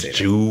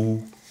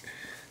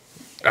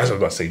 I was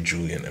about to say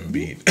Julian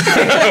Embiid.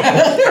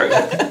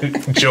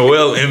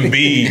 Joel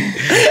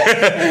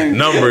Embiid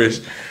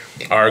numbers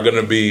are going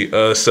to be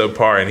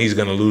subpar and he's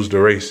going to lose the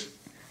race.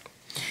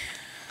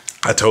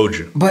 I told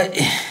you. But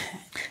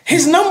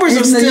his numbers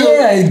are still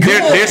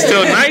they're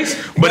still nice,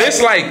 but it's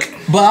like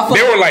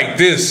they were like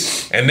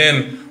this, and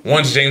then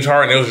once James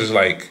Harden, it was just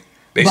like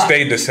they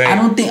stayed the same. I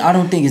don't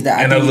think it's that.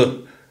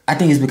 I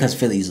think it's because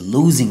Philly's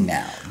losing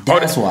now.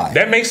 That's why.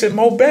 That makes it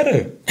more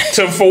better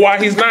for why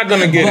he's not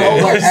gonna get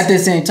it. But at the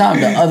same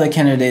time, the other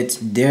candidates,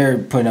 they're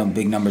putting up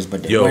big numbers,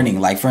 but they're winning.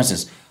 Like for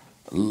instance,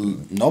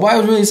 nobody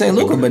was really saying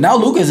Luka, but now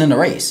Luka's in the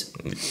race.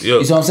 You know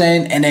what I'm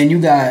saying? And then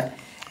you got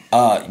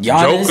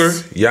Giannis. Joker,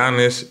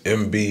 Giannis,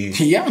 Embiid.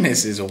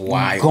 Giannis is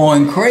wild.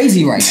 Going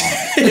crazy right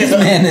now. This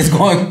man is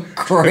going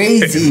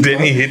crazy.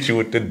 Didn't he hit you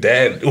with the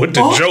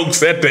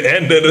jokes at the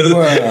end of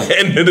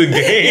the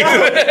game?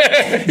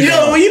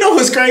 You know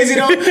what's crazy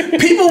though?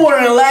 People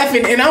weren't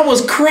laughing and I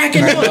was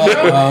cracking up.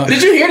 Bro.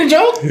 Did you hear the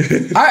joke?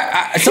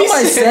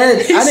 Somebody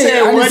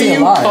said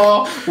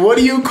what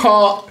do you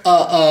call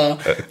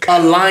a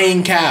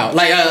lying cow?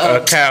 Like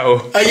a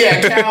cow. A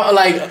cow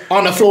like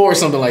on the floor or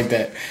something like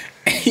that.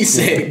 He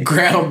said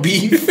ground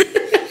beef.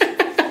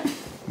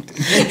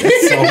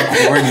 It's so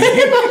corny.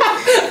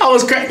 I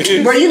was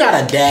cracking. Bro, you're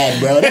not a dad,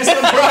 bro. That's the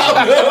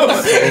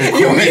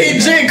problem. You me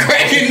and Jay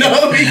cracking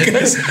up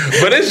because.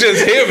 But it's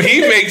just him.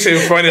 He makes it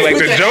funny. Like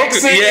the joke,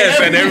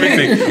 and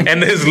everything.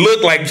 And his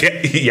look like,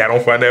 I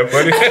don't find that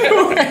funny.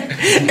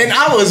 And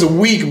I was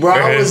weak, bro.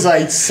 I was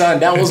like, son,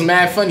 that was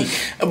mad funny.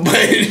 But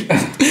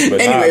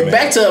anyway,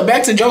 back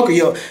to Joker,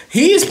 yo.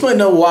 He is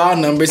putting up wild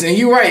numbers. And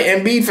you're right.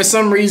 Embiid, for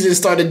some reason,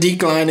 started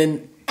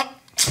declining.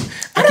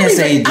 I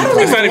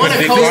don't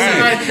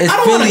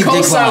want to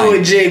co-sign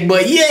with Jig,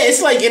 but yeah,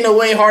 it's like in a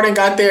way Harden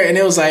got there and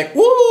it was like,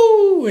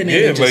 woo, and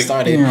then it just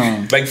started.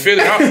 Like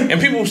Philly, and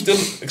people still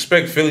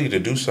expect Philly to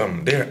do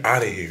something. They're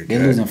out of here. They're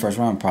losing first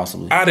round,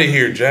 possibly. Out of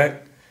here,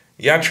 Jack.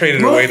 Y'all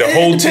traded away the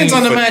whole team. Depends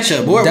on the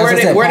matchup.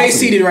 Where they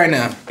seated right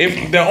now?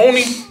 If the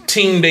only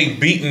team they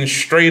beaten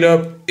straight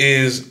up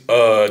is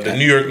the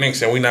New York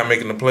Knicks, and we're not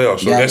making the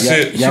playoffs, so that's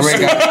it. We're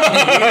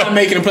not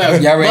making the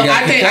playoffs.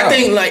 I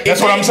think like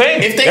that's what I'm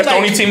saying. If that's the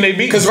only team they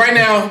beat. Because right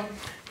now,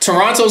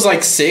 Toronto's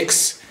like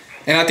 6.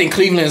 And I think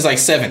Cleveland is like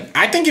 7.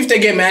 I think if they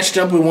get matched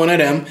up with one of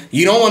them,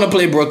 you don't want to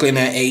play Brooklyn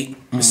at 8.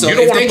 So you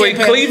don't want to play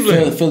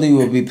Cleveland. Philly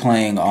will be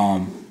playing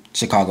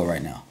Chicago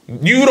right now.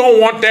 You don't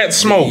want that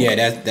smoke. Yeah,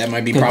 that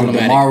might be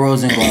problematic. DeMar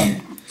DeRozan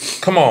going.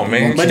 Come on,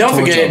 man. But don't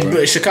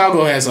forget,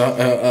 Chicago has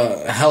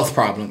a health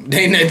problem.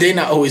 They're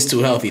not always too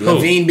healthy.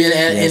 LaVine been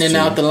in and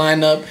out the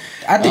lineup.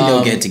 I think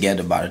they'll get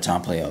together by the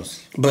time playoffs.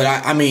 But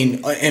I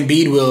mean,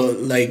 Embiid will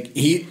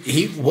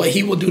what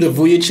he will do to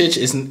Vujacic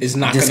is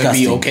not going to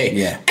be okay.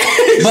 Yeah,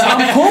 but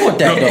I'm cool with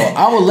that though.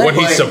 I will let what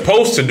he's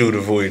supposed to do to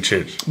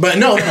Vujacic. But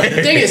no,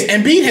 the thing is,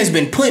 Embiid has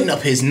been putting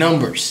up his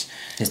numbers.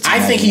 I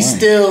think he's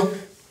still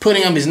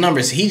putting up his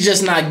numbers. He's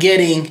just not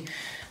getting.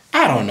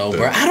 I don't know,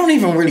 bro. I don't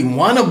even really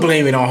want to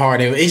blame it on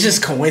Harden. It's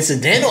just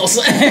coincidental.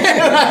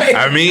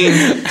 I mean,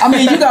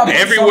 you got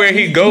everywhere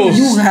he goes.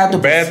 You have to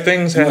bad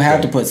things happen. You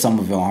have to put some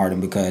of it on Harden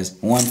because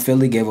one,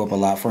 Philly gave up a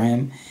lot for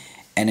him,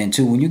 and then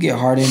two, when you get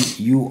Harden,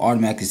 you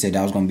automatically said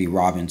that was going to be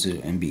Robin to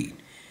Embiid.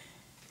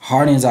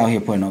 Harden's out here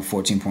putting up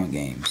 14-point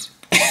games.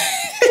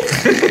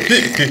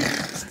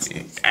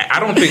 I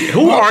don't think.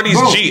 Who are these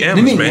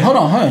GMs, man? Hold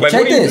on. Like,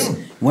 check this.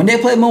 When they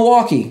played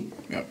Milwaukee,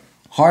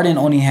 Harden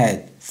only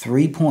had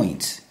 3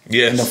 points.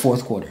 Yes. In the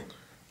fourth quarter.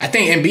 I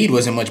think Embiid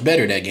wasn't much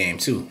better that game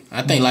too.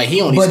 I think like he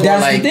only scored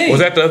like. Was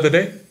that the other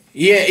day?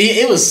 Yeah,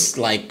 it was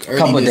like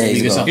early this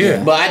week or something.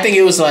 Yeah. But I think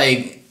it was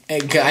like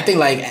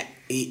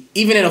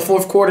even in the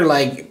fourth quarter,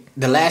 like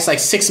the last like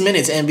 6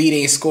 minutes, Embiid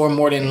ain't score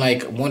more than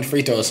like one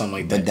free throw or something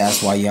like that. But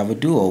that's why you have a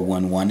duo.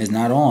 When one is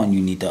not on,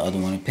 you need the other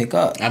one to pick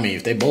up. I mean,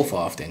 if they both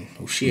off, then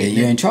then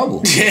you're in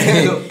trouble.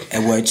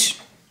 And which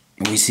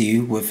we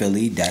see with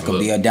Philly, that could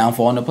be a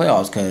downfall in the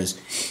playoffs because.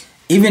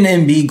 Even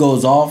Embiid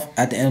goes off,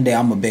 at the end of the day,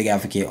 I'm a big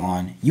advocate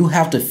on you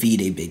have to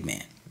feed a big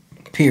man.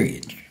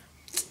 Period.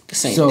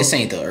 This ain't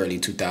the early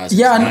 2000s,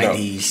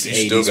 90s, 80s,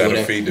 you still got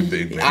to feed the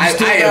big man. I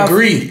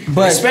agree.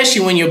 But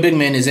especially when your big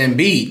man is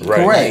Embiid.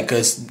 Right. Correct.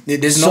 Because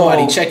there's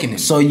nobody checking him.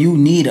 So you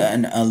need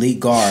an elite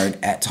guard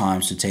at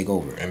times to take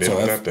over. And they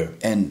don't got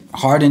that. And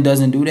Harden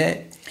doesn't do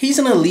that. He's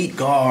an elite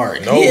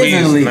guard. No, he's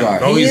an elite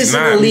guard. No, he's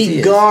not. An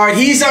elite guard.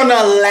 He's on the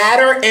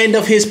latter end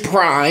of his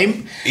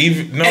prime.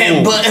 He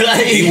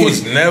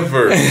was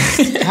never.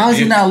 How is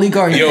he not elite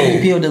guard? He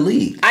peeled the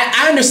league.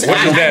 I understand.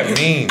 What does that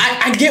mean?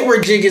 I get where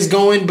Jig is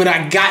going, but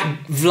I got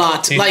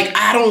Vlad.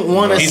 I don't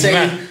want to say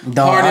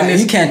Harden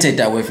is. You can't take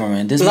that away from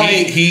him. This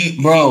he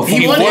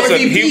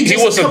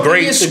was a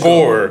great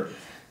scorer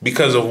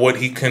because of what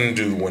he can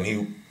do when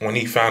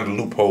he found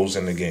loopholes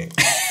in the game.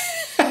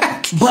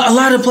 But a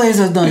lot of players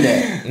have done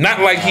that.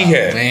 Not like he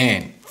had.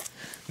 Man.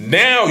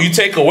 Now you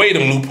take away the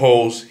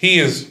loopholes, he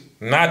is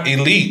not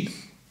elite.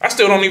 I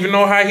still don't even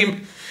know how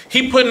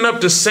he putting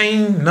up the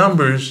same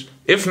numbers,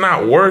 if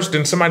not worse,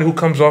 than somebody who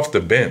comes off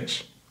the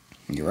bench.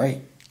 You're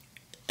right.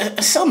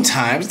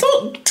 Sometimes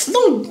don't.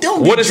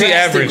 What is he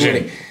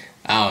averaging?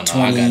 I don't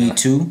know.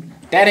 22.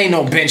 That ain't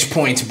no bench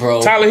points,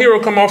 bro. Tyler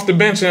Hero come off the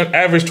bench and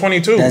average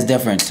 22. That's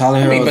different.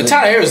 Tyler Hero. But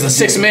Tyler Hero's the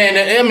sixth man.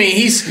 I mean,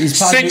 he's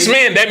sixth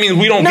man. That means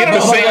we don't get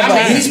the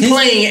same. He's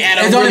playing at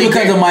a. It's only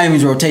because of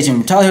Miami's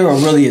rotation. Tyler Hero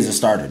really is a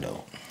starter,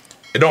 though.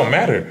 It don't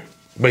matter.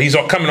 But he's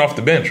coming off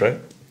the bench, right?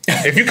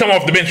 If you come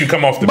off the bench, you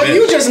come off the bench. But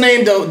you just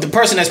named the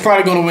person that's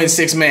probably going to win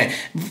sixth man.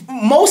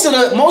 Most of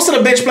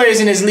the bench players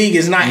in this league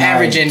is not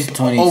averaging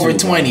over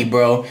 20,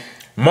 bro.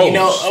 Most.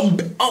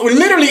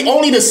 Literally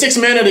only the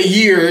sixth man of the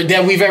year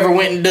that we've ever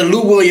went, the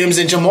Lou Williams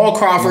and Jamal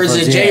Crawfords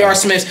and J.R.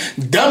 Smiths,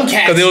 dumb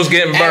cats. Because it was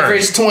getting burned.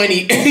 Average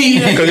 20.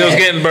 Because it was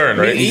getting burned,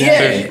 right?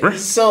 Yeah.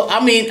 So,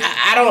 I mean,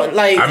 I don't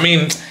like. I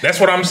mean,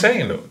 that's what I'm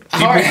saying, though.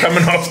 People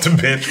coming off the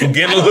bench who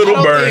getting a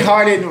little burned.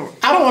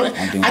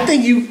 I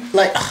think you,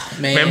 like,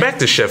 man. Man, back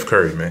to Chef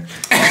Curry, man.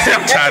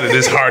 I'm tired of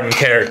this Harden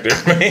character,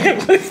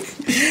 man.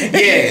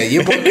 Yeah,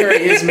 your boy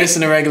Curry is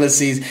missing the regular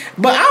season.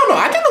 But I don't know.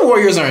 I think the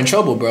Warriors are in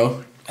trouble,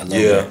 bro.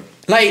 Yeah.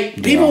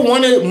 Like, people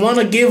want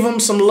to give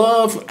him some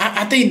love.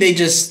 I think they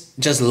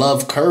just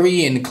love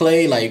Curry and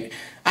Clay. Like,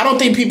 I don't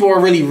think people are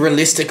really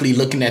realistically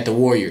looking at the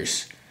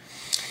Warriors.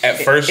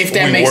 At first, if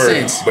that makes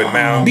sense. But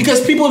now,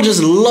 because people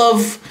just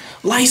love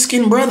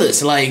light-skinned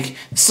brothers, like,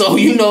 so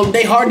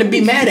they hard to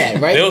be mad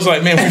at, right? It was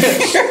like, man,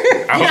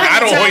 I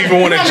don't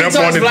even want to jump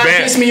on his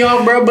back. Piss me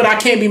off, bro, but I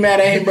can't be mad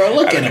at him, bro.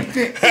 Look at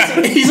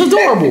him, he's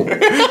adorable.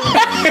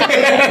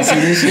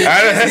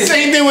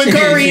 Same thing with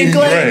Curry and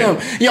Clay.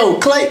 Right. Yo,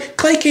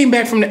 Clay came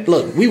back from that.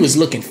 Look, we was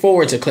looking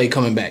forward to Clay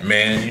coming back.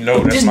 Man,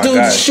 that's this my dude's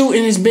guy.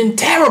 Shooting has been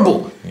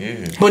terrible.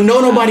 Yeah. But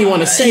nobody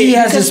want to say he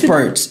has his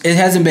spurts. It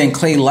hasn't been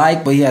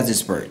Clay-like, but he has his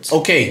spurts.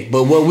 Okay,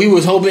 but what we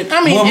was hoping,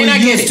 I mean, what and I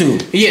get it.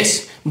 To.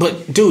 Yes.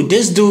 But dude,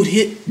 this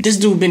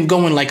dude been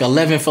going like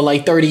 11 for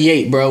like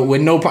 38, bro,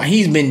 with no problem.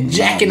 He's been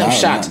jacking up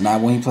shots.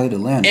 Not when he played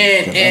Atlanta.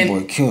 And that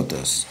boy killed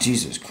us.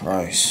 Jesus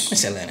Christ.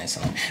 It's Atlanta,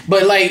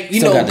 but like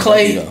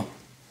Clay.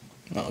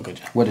 Oh, good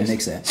job. Where the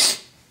Knicks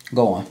at?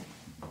 Go on.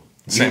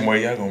 Same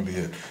way y'all gonna be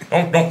at.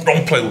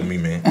 Don't play with me,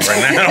 man.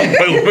 Right now, don't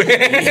play with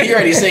me. He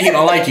already said he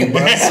don't like you,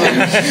 bro. So,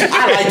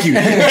 I like you,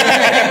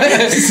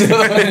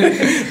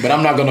 but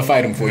I'm not gonna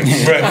fight him for you.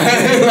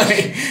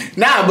 Right.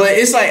 But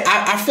it's like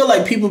I feel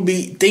like people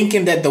be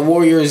thinking that the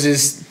Warriors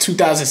is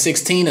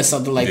 2016 or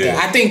something like that.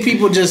 I think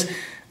people just.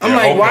 I'm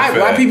like,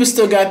 why people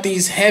still got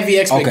these heavy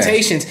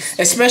expectations,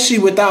 especially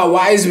without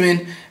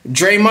Wiseman.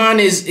 Draymond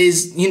is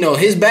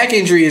his back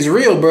injury is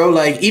real, bro.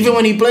 Like, even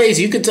when he plays,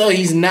 you could tell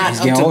he's not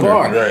up to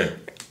par.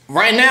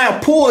 Right now,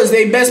 Poole is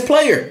their best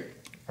player.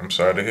 I'm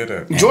sorry to hear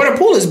that. Jordan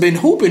Poole has been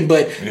hooping,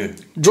 but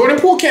Jordan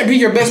Poole can't be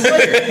your best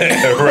player.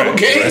 Right.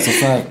 Okay? That's a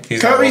fact.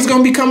 Curry's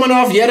going to be coming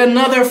off yet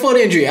another foot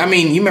injury. I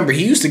mean, you remember,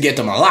 he used to get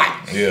them a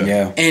lot.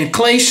 Yeah. And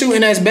Clay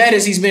shooting as bad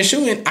as he's been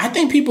shooting, I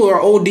think people are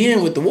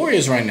ODing with the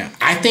Warriors right now.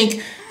 I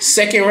think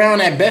second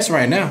round at best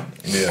right now.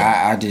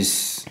 Yeah.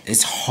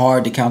 It's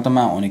hard to count them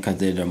out only because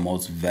they're the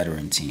most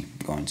veteran team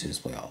going to this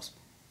playoffs.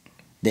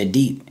 They're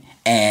deep.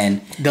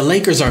 And the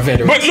Lakers are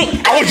veterans. But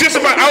look, I was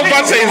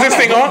about to say, is this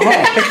thing on?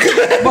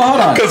 But hold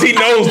on. Because he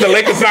knows the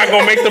Lakers not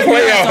going to make the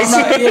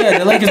playoffs.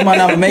 The Lakers might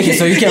not make it,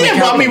 so you can't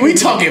count. I mean, we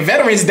talking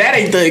veterans. That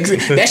ain't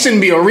that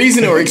shouldn't be a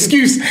reason or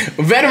excuse.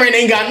 Veteran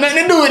ain't got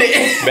nothing to do with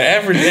it. The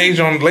average age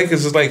on the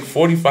Lakers is like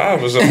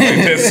 45 or something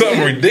like that.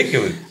 Something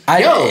ridiculous.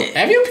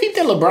 Have you peeped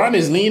that LeBron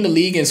is leading the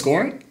league in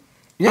scoring?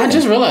 Yeah. I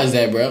just realized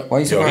that, bro. Why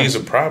you surprised? He's a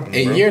problem,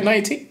 in bro. year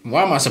 19.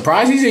 Why am I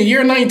surprised? He's in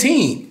year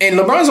 19. And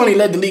LeBron's only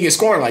led the league in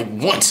scoring like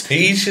once.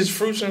 He eats his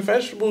fruits and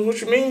vegetables.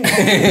 What you mean?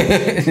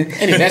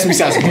 Anyway, that's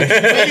besides the point.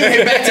 But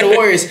anyway, back to the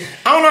Warriors.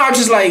 I don't know. I'm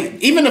just like,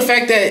 even the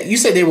fact that you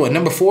said they were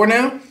number 4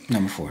 now?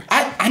 Number 4.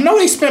 I know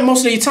they spent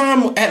most of their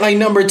time at like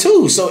number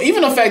 2. So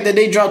even the fact that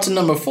they dropped to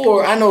number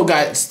 4, I know it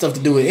got stuff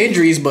to do with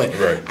injuries, but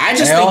I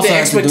just think the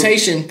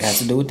expectation has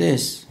to do with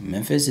this.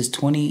 Memphis is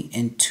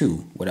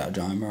 20-2 without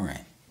John Morant.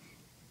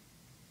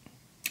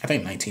 I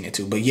think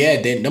 19-2, but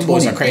yeah, them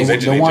boys are crazy.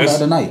 They won the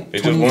other night.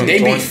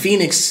 They beat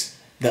Phoenix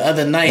The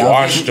other night,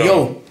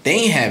 they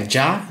ain't have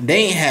Ja. They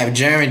ain't have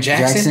Jaren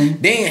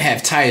Jackson. They ain't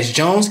have Tyus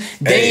Jones.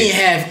 They ain't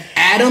have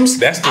Adams.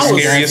 That's the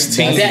scariest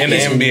team in the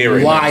NBA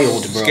right now.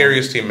 Wild, bro.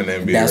 Scariest team in the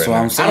NBA That's right what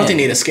now. I'm saying. I don't think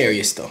they're the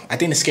scariest, though. I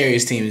think the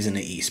scariest team is in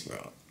the East,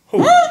 bro.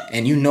 Who?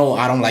 And you know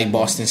I don't like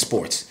Boston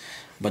sports.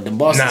 But the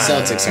Boston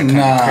Celtics are kind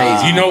of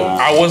crazy. You know,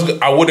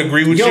 I would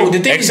agree with you. Yo, the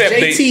thing is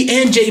JT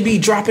and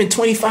JB dropping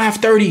 25,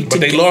 30. But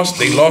they lost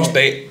the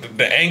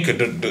anchor.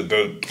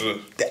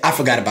 I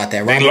forgot about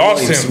that. They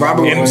lost him.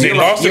 They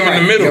lost him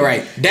in the middle. You're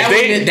right.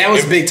 That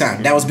was big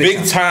time. That was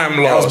big time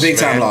loss. That was big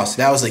time loss.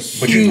 That was a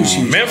huge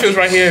Memphis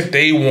right here,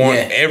 they want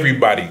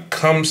everybody.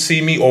 Come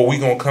see me or we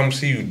gonna come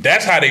see you.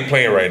 That's how they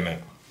playing right now.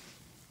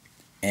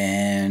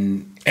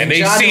 And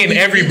they seeing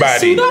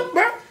everybody.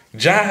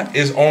 Ja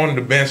is on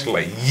the bench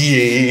like,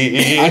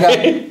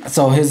 yeah.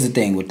 So here's the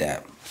thing with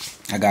that.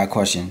 I got a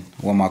question.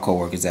 One of my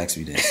coworkers asked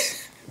me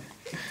this.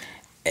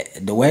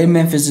 The way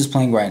Memphis is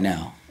playing right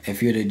now,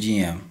 if you're the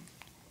GM,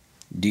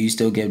 do you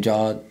still give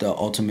Ja the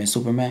ultimate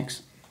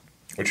supermax?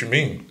 What you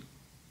mean?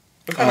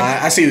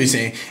 I see what you're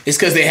saying. It's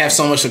because they have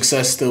so much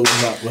success still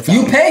without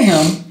you pay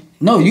him.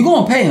 No, you're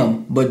going to pay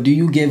him, but do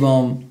you give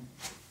him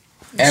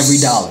every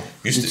dollar?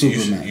 You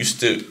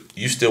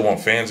still want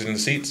fans in the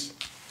seats?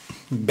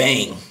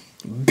 Bang.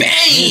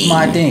 Here's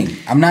my thing.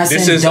 I'm not saying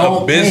this is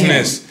don't a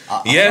business.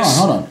 Yes.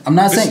 Hold on. I'm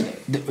not saying.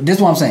 This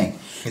is what I'm saying.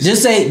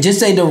 Just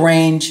say the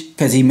range,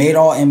 because he made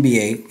all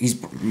NBA. He's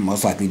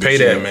most likely pay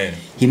that man.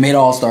 He made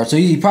all star, so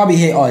he probably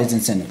hit all his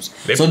incentives.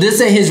 So just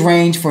say his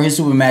range for his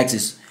supermax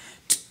is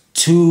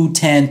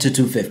 210 to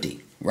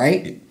 250,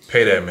 right?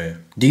 Pay that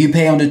man. Do you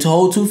pay him the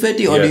whole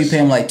 250, or do you pay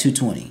him like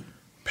 220?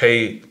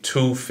 Pay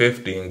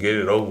 250 and get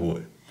it over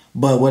with.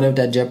 But what if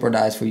that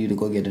jeopardized for you to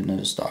go get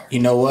another star? You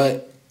know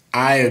what?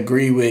 I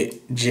agree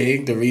with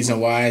Jig. The reason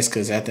why is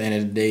because at the end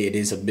of the day, it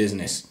is a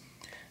business.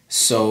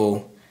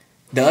 So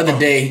the other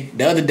day,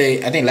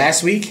 I think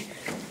last week,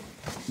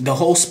 the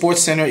whole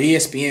SportsCenter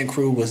ESPN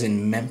crew was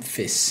in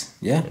Memphis.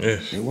 Yeah,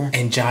 they were.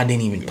 And Ja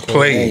didn't even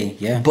play.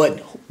 Yeah. But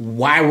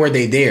why were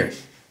they there?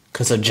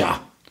 Because of Ja.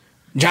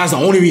 Ja's the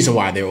only reason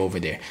why they're over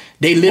there.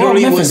 They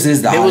literally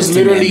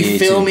literally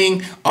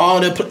filming all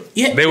the.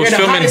 They was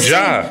filming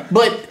Ja,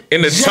 but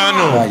in the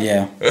tunnel.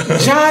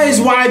 Ja is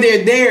why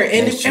they're there,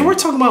 and we're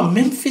talking about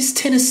Memphis,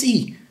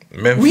 Tennessee.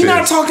 We're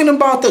not talking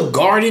about the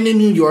Garden in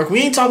New York.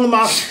 We ain't talking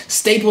about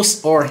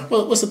Staples or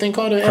what's the thing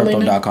called?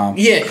 Crypto.com.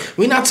 Yeah,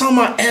 we're not talking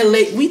about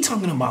LA. We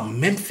talking about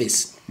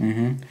Memphis.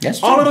 Mm-hmm. That's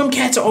true. All of them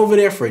cats are over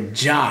there for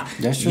Ja.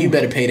 That's true. You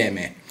better pay that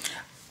man.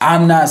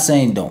 I'm not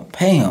saying don't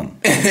pay him,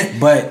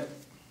 but.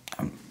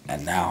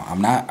 Now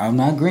I'm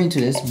not agreeing to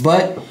this,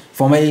 but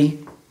from a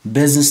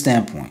business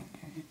standpoint,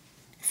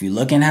 if you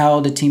look at how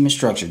the team is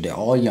structured, they're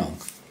all young,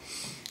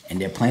 and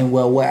they're playing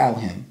well without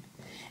him.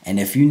 And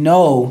if you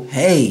know,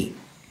 hey,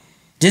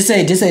 just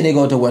say they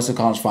go to Western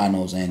Conference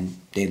Finals and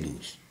they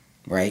lose,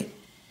 right?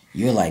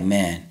 You're like,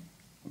 man,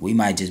 we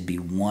might just be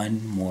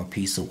one more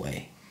piece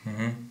away,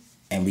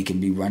 and we can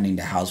be running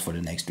the house for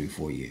the next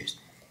 3-4 years.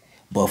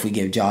 But if we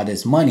give Ja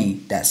this money,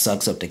 that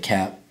sucks up the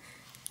cap.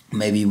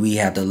 Maybe we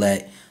have to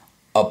let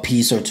a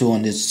piece or two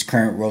on this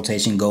current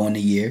rotation go in a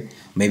year.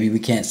 Maybe we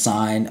can't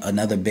sign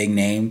another big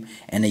name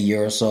in a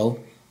year or so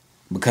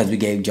because we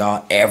gave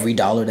Ja every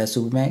dollar that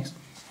Supermax.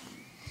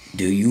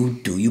 Do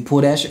you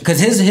pull that shit?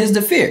 Because here's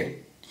the fear.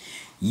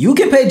 You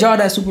can pay Ja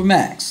that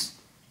Supermax,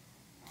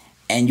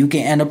 and you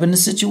can end up in a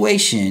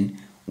situation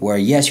where,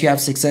 yes, you have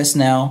success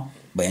now,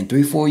 but in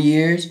 3-4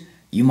 years,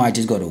 you might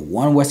just go to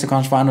one Western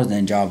Conference Finals, and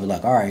then Ja will be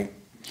like, all right,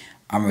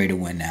 I'm ready to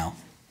win now.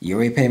 You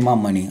already paid my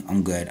money.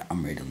 I'm good.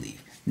 I'm ready to leave.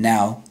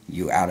 Now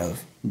you out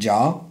of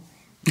Ja,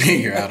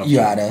 you're out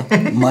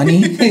of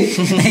money,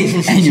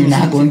 and you're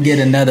not going to get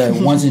another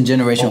once in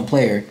generation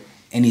player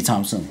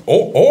anytime soon.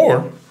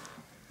 Or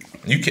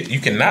you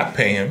cannot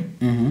pay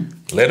him.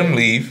 Let him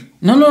leave.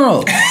 No.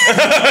 And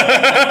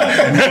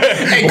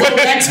go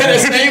back to the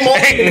same old.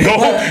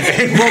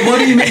 What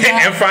do you mean?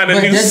 And find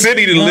a new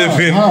city to live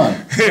in.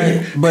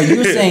 But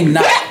you're saying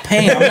not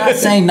paying. I'm not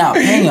saying not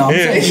paying him. I'm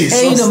saying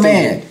pay the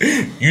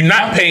man. You're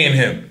not paying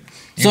him.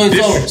 So you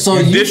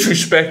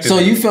disrespected. So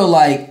you feel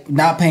like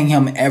not paying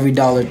him every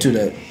dollar to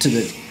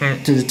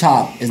the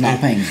top is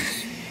not paying him,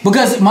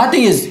 because my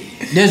thing is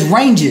there's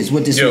ranges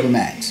with this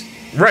Supermax.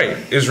 Right,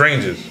 it's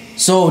ranges.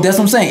 So that's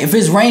what I'm saying. If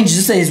his range,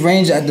 just say his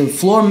range at the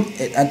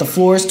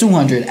floor is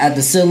 200, at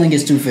the ceiling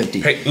is 250.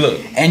 Hey, look,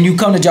 and you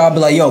come to job be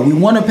like, yo, we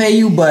want to pay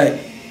you, but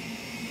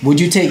would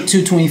you take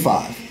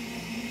 225?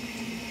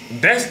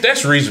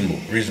 That's reasonable.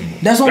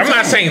 That's what I'm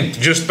not saying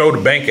just throw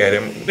the bank at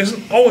him. There's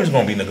always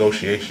going to be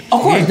negotiation.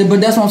 Of course, but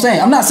that's what I'm saying.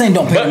 I'm not saying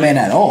don't pay the man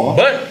at all.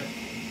 But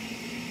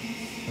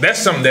that's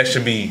something that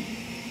should be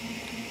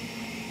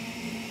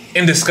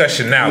in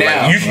discussion now.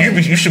 Like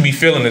you should be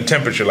feeling the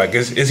temperature. Like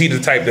is he the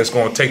type that's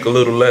going to take a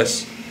little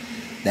less?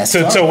 That's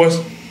tough.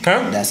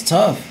 That's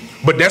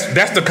tough. But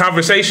that's the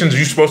conversations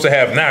you're supposed to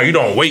have now. You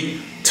don't wait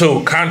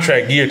till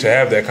contract year to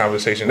have that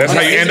conversation. That's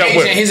how you end up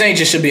with. His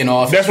agent should be in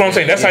office. That's what I'm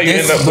saying. That's how you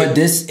end up with. But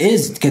this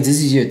is because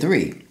this is year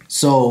 3.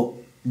 So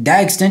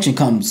that extension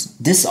comes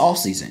this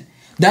offseason.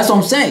 That's what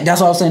I'm saying.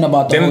 That's what I was saying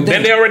about the whole thing.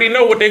 Then they already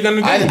know what they're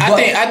gonna do.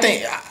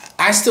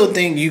 I still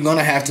think you're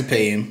gonna have to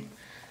pay him.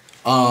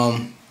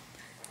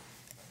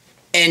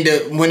 And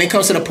when it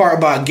comes to the part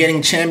about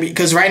getting champion,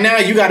 because right now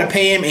you got to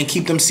pay him and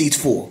keep them seats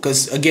full.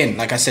 Because again,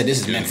 like I said,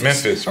 this is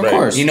Memphis. Of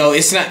course. You know,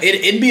 it's not.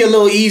 It'd be a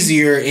little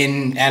easier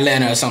in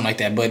Atlanta or something like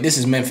that. But this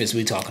is Memphis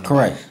we talking about.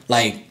 Correct.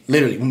 Like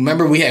literally,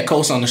 remember we had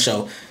Coast on the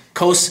show.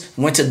 Coast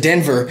went to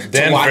Denver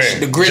to watch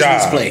the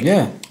Grizzlies play.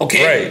 Yeah.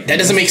 Okay. Right. That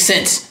doesn't make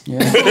sense. Yeah.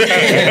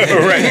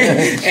 Right.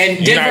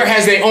 And Denver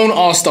has their own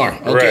All-Star.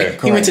 Okay.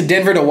 Right. He went to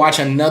Denver to watch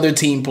another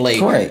team play.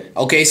 Correct.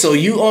 Okay. So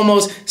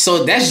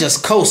that's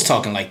just Coast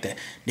talking like that.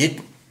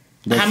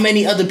 How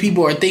many other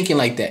people are thinking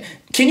like that?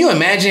 Can you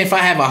imagine if I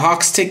have a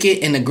Hawks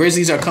ticket and the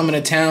Grizzlies are coming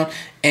to town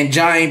and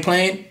Ja ain't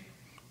playing?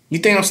 You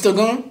think I'm still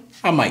going?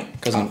 I might,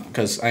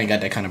 because I ain't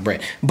got that kind of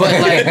bread. But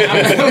like,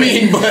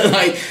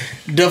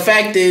 the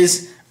fact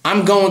is,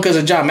 I'm going because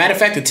of Ja. Matter of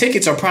fact, the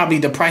tickets are probably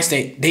the price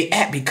they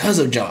at because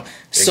of Ja.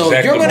 So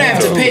you're gonna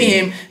have to pay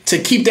him to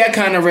keep that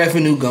kind of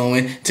revenue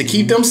going, to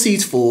keep them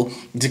seats full,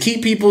 to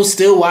keep people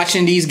still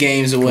watching these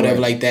games or whatever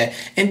like that,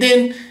 and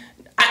then.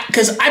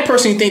 Because I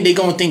personally think they're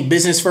going to think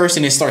business first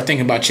and then start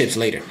thinking about chips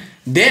later.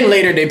 Then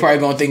later, they probably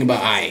going to think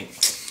about, I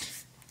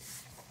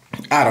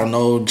don't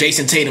know,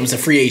 Jason Tatum's a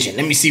free agent.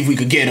 Let me see if we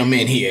could get him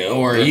in here.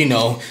 Or,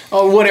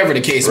 or whatever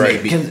the case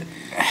may be.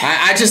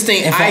 I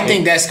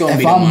think that's going to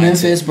be the mindset. If I'm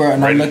Memphis, bro,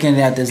 and I'm looking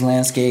at this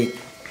landscape,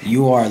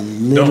 you are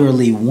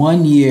literally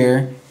 1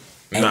 year.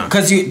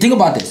 Because think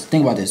about this.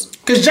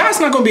 Because John's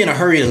not going to be in a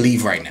hurry to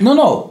leave right now.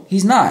 No,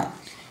 he's not.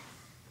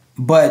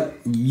 But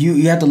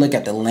you have to look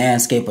at the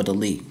landscape of the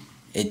league.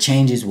 It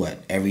changes,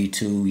 every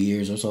 2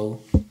 years or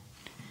so?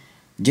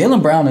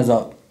 Jaylen Brown is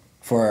up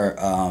for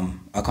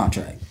a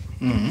contract.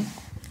 Mm-hmm.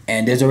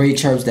 And there's already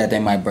chirps that they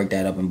might break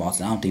that up in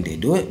Boston. I don't think they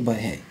do it, but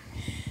hey.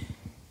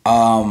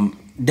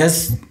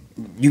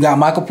 You got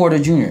Michael Porter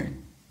Jr.,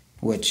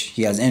 which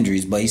he has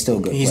injuries, but he's still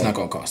good. He's not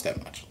going to cost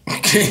that much.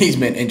 He's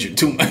been injured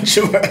too much.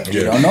 You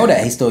don't know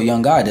that. He's still a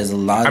young guy. There's a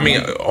lot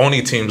of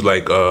only teams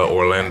like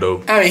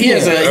Orlando. I mean, he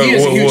has a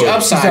huge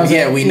upside.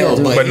 Yeah, we know.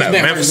 But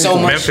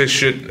Memphis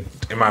should,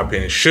 in my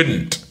opinion,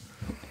 shouldn't.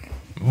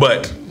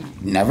 But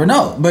never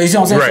know. But you see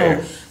what I'm saying?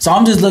 Right. So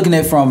I'm just looking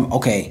at it from,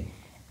 okay,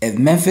 if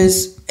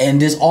Memphis,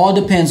 and this all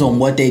depends on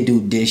what they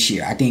do this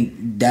year. I think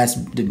that's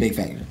the big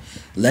factor.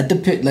 Let the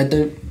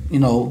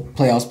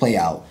playoffs play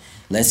out.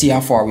 Let's see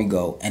how far we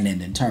go and then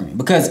determine.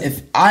 Because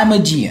if I'm a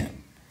GM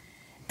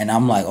and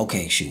I'm like,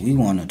 okay, shoot, we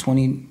won a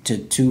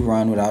 20-2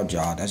 run without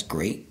Ja. That's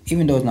great.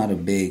 Even though it's not a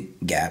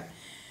big gap.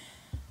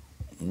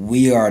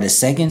 We are the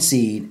second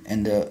seed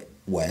in the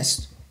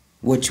West,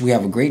 which we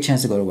have a great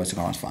chance to go to the Western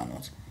Conference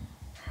Finals.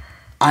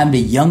 I'm the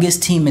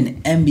youngest team in the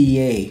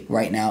NBA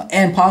right now.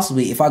 And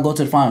possibly, if I go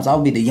to the finals,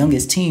 I'll be the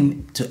youngest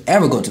team to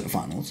ever go to the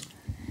finals.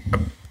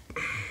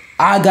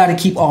 I got to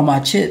keep all my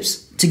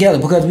chips together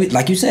because,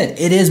 like you said,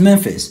 it is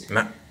Memphis.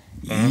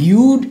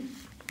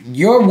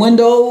 Your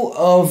window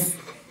of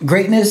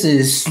greatness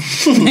is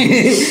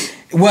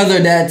whether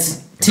that's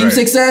team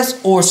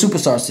success or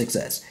superstar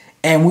success.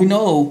 And we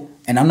know,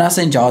 and I'm not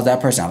saying Ja is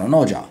that person. I don't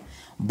know Ja.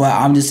 But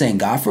I'm just saying,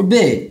 God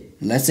forbid,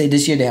 let's say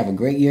this year they have a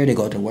great year. They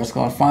go to the West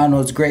Coast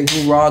Finals. Great.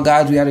 Hoorah,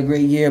 guys. We had a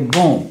great year.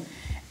 Boom.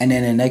 And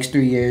then the next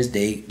 3 years,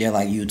 they're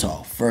like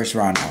Utah. First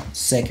round out.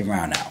 Second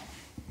round out.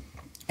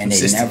 And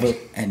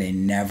they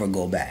never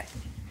go back.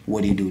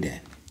 What do you do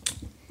then?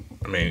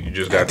 I mean, you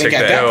just got to take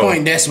that at that L.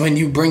 point, that's when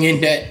you bring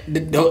in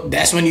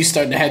that's when you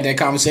start to have that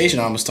conversation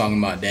I was talking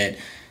about. That,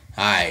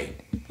 all right,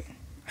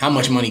 how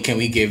much money can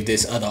we give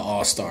this other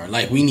All-Star?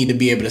 Like, we need to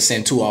be able to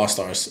send 2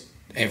 All-Stars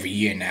every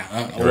year now,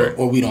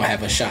 or we don't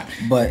have a shot.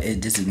 But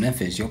this is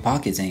Memphis. Your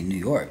pockets ain't New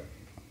York.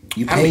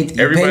 You paid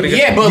everybody.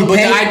 But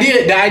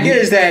the idea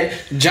is that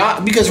Ja,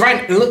 because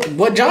look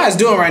what Ja is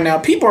doing right now.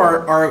 People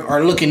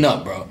are looking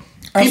up, bro.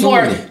 People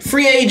Absolutely. are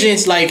free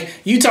agents. Like,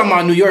 you talking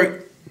about New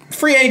York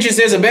free agents.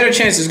 There's a better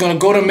chance it's going to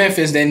go to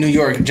Memphis than New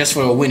York just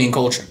for a winning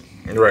culture.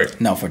 Right.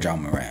 No, for Ja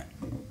Morant,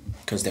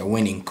 because they're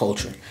winning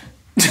culture.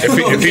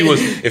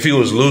 If he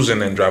was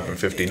losing and dropping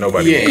 50,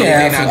 nobody would go.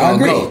 They're not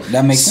gonna go.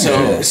 That makes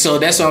sense. So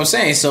that's what I'm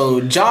saying.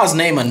 So Ja's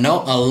name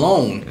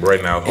alone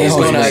right now is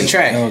going to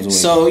attract.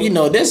 So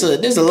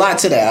there's a lot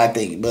to that, I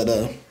think.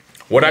 But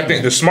what I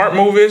think the smart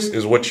move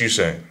is what you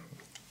say.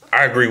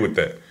 I agree with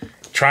that.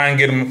 Try and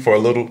get him for a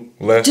little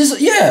less.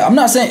 I'm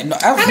not saying. No,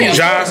 I mean,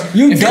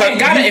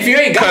 if you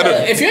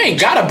ain't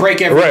gotta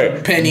break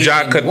every penny,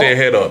 Ja cut their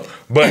head up,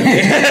 but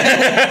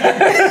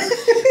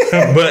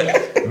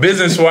but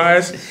business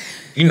wise,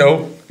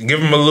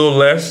 give him a little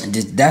less.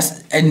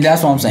 That's what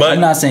I'm saying. But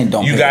I'm not saying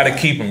don't. You got to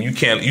keep him. You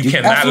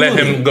cannot let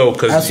him go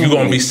because you're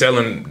gonna be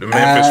selling the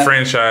Memphis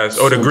franchise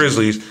or the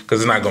Grizzlies because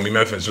it's not gonna be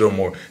Memphis no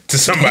more to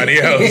somebody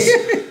else.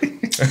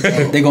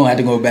 They're gonna have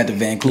to go back to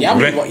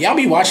Vancouver. Y'all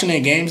be watching their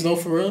games though,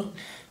 for real.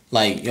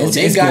 Like,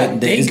 they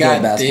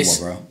got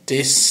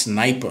this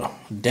sniper,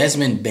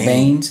 Desmond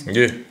Baines.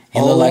 Yeah,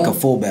 he look like a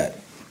fullback.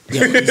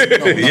 Yeah,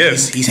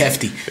 he's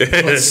hefty.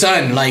 But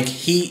son, like,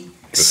 he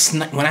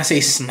When I say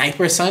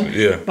sniper, son,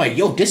 yeah, like,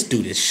 yo, this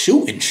dude is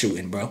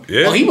shooting, bro.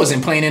 Yeah. Oh, he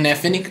wasn't playing in that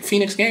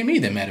Phoenix game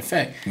either. Matter of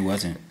fact, he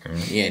wasn't.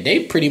 Yeah,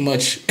 they pretty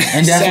much.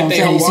 And that's what I'm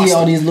saying. You see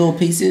all these little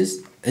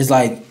pieces. It's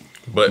like,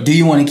 but do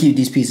you want to keep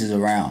these pieces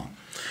around?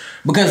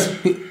 Because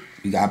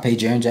you gotta pay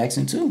Jaren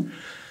Jackson too.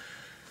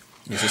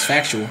 This is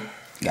factual.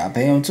 You gotta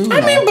pay him too.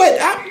 I mean, but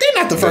they're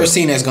not the first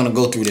team that's gonna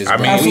go through this. I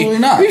mean, absolutely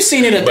not. We've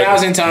seen it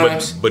 1,000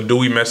 times. But do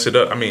we mess it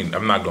up? I mean,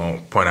 I'm not gonna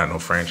point out no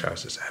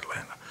franchises,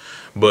 Atlanta.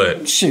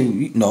 But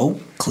shoot, no,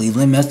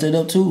 Cleveland messed it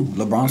up too.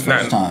 LeBron's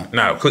first time.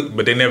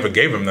 But they never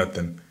gave him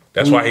nothing.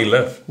 That's why he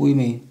left. What do you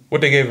mean?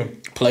 What they gave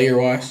him? Player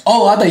wise.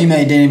 Oh, I thought you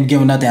meant they didn't give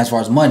him nothing as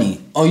far as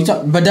money. Oh,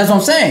 but that's what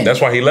I'm saying.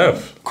 That's why he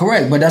left.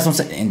 Correct, but that's what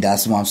I'm saying, and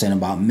that's what I'm saying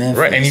about Memphis.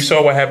 Right, and you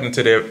saw what happened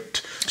to their.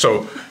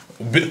 So,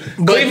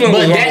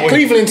 Cleveland that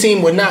Cleveland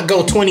team would not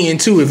go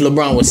 20-2 if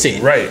LeBron was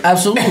sitting. Right,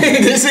 absolutely.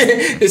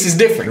 this is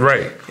different.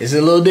 Right, it's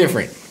a little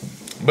different.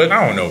 But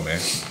I don't know, man.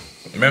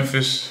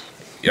 Memphis,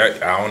 I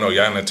don't know.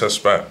 Y'all in a tough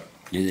spot.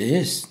 It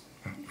is.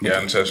 Yeah,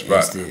 in a tough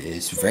spot.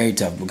 It's very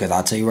tough because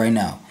I'll tell you right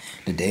now,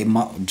 the day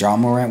Ja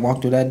Morant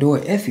walked through that door,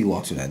 if he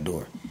walks through that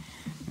door,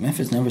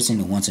 Memphis never seen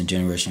a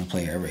once-in-a-generation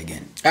player ever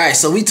again. All right,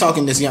 so we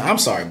talking this young. I'm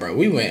sorry, bro.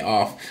 We went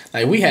off.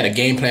 Like, we had a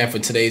game plan for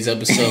today's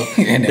episode.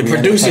 The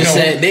producer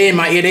said, they in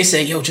my ear, they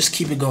said, yo, just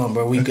keep it going,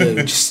 bro. We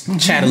good. Just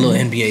chat a little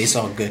NBA. It's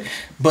all good.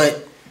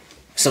 But,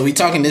 so we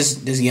talking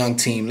this young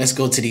team. Let's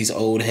go to these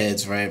old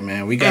heads, right,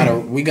 man? We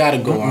gotta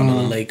go on to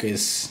the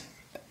Lakers.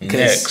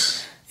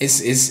 Next.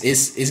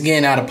 It's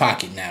getting out of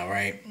pocket now,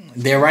 right?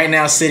 They're right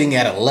now sitting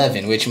at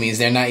 11, which means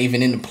they're not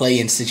even in the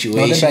play-in situation.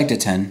 No, they're back to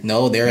 10.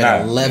 No, they're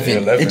at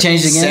 11. It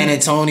changed again. San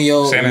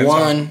Antonio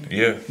won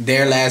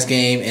their last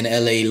game and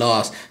LA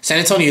lost. San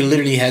Antonio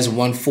literally has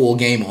one full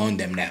game on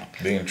them now.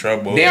 They in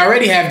trouble. They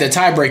already have the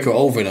tiebreaker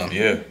over them.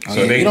 Yeah.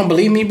 So you don't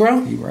believe me,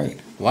 bro? You're right.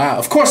 Wow.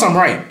 Of course I'm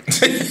right.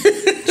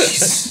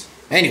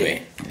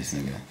 Anyway.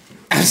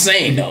 I'm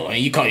saying, though,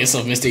 and you call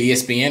yourself Mr.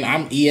 ESPN,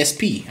 I'm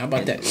ESP. How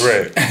about that?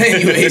 Right.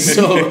 Anyway,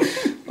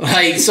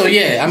 so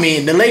yeah, I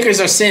mean, the Lakers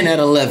are sitting at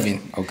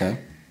 11. Okay.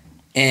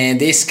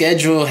 And their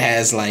schedule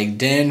has, like,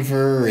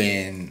 Denver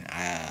and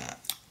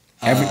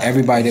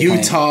everybody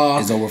Utah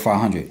is over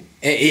 500.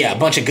 Yeah, a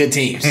bunch of good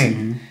teams.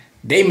 Mm-hmm.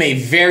 They may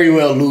very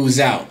well lose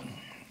out.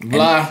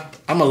 Blah,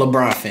 I'm a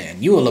LeBron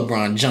fan. You a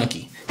LeBron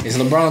junkie. Is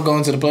LeBron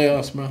going to the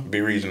playoffs, bro?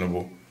 Be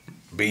reasonable.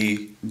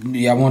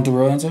 Y'all want the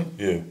real answer?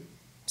 Yeah.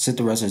 Sit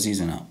the rest of the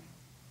season out.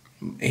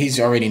 He's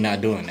already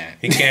not doing that.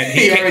 He can't.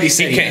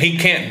 He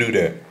can't do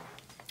that.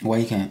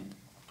 Why he can't?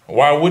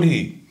 Why would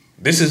he?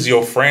 This is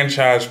your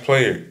franchise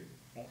player,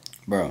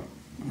 bro.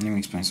 Let me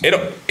explain something.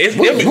 No. It'd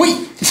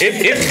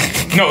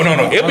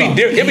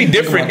be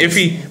different if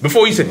he.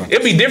 Before you said,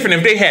 it'd be different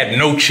if they had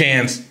no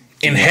chance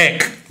in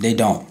heck. They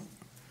don't.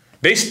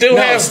 They still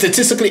have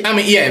statistically. I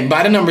mean, yeah,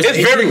 by the numbers, it's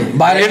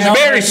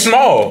very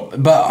small.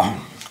 But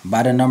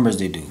by the numbers,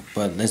 they do.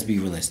 But let's be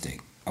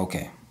realistic.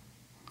 Okay.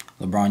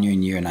 LeBron, you're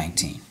in year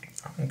 19.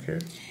 I don't care.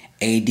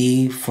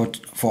 AD,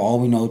 for all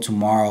we know,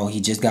 tomorrow, he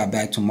just got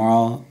back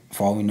tomorrow.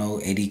 For all we know,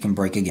 AD can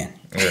break again.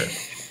 Yeah.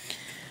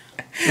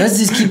 Let's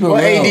just keep it real.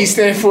 What AD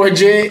stand for,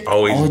 Jay?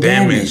 Always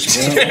damaged.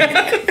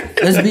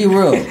 Let's be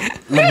real.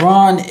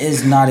 LeBron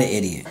is not an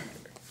idiot.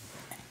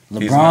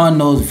 LeBron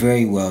knows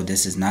very well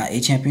this is not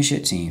a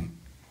championship team.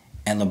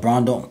 And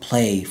LeBron don't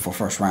play for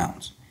first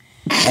rounds.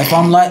 If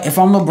I'm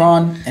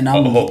LeBron and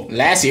I'm...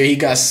 Last year, he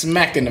got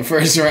smacked in the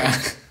first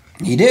round.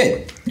 He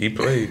did. He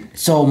played.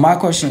 So my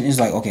question is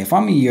like, okay, if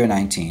I'm in year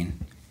 19,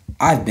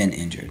 I've been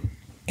injured.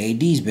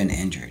 AD's been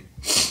injured.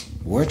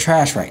 We're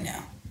trash right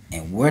now.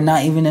 And we're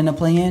not even in the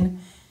play-in.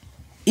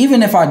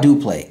 Even if I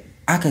do play,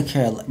 I could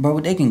care.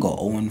 Bro, they can go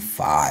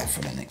 0-5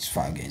 for the next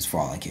 5 games for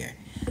all I care.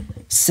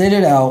 Sit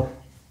it out,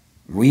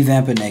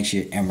 revamp it next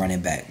year, and run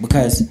it back.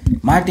 Because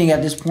my thing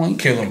at this point...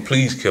 Kill him.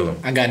 Please kill him.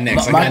 I got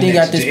next. My thing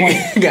at this point...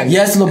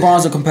 Yes,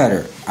 LeBron's a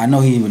competitor. I know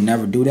he would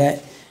never do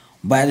that.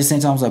 But at the same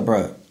time, I was like,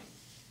 bro...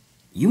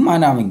 You might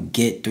not even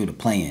get through the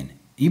play-in.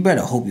 You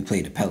better hope you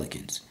play the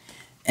Pelicans.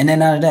 And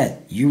then out of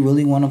that, you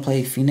really want to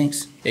play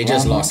Phoenix? They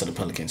just lost to the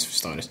Pelicans, for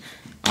starters.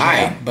 All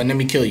right, but let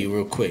me kill you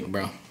real quick,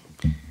 bro.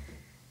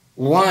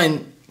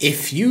 One,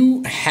 if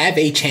you have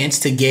a chance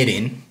to get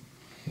in...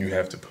 You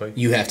have to play.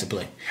 You have to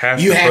play.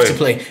 You have to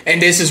play.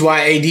 And this is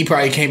why AD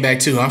probably came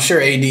back, too. I'm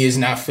sure AD is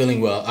not feeling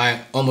well.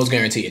 I almost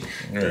guarantee it.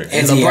 Right.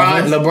 And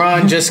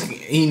LeBron just,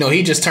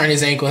 he just turned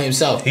his ankle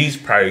himself. He's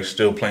probably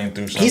still playing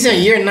through something. He's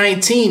in year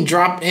 19,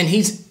 and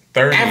he's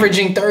 30.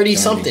 Averaging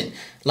 30-something.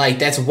 Like,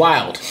 that's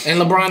wild. And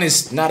LeBron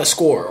is not a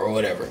scorer or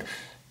whatever.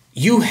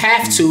 You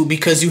have to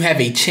because you have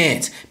a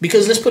chance.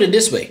 Because let's put it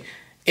this way.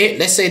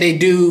 Let's say they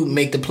do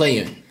make the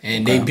play-in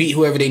and they beat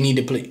whoever they need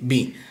to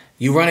beat.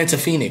 You run into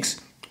Phoenix.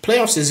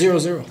 Playoffs is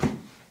 0-0.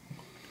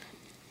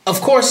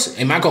 Of course,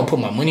 am I going to put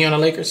my money on the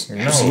Lakers? No,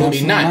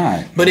 absolutely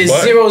not. But it's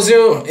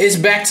 0-0. It's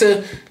back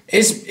to...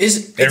 It's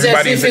as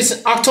if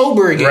it's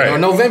October again or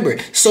November.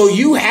 So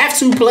you have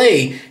to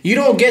play. You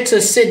don't get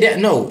to sit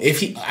down. No,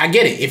 I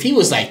get it. If he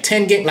was like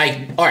 10 games,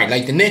 like, all right,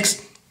 like the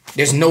Knicks,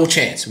 There's no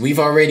chance. We've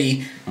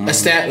already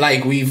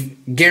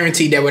we've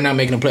guaranteed that we're not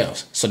making the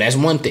playoffs. So that's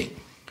one thing.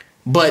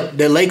 But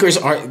the Lakers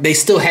they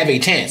still have a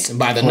chance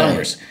by the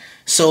numbers.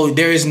 So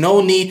there is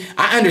no need.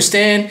 I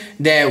understand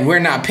that we're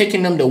not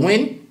picking them to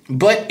win,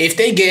 but if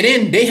they get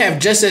in, they have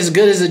just as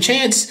good as a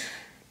chance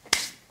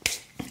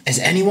as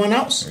anyone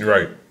else.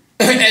 Right.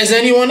 As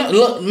anyone.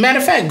 Look, matter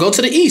of fact, go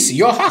to the East.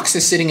 Your Hawks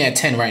is sitting at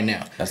 10 right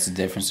now. That's the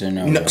difference in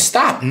there. No,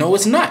 stop. No,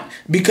 it's not.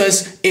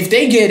 Because if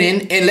they get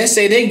in, and let's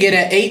say they get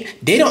at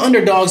 8, they the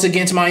underdogs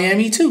against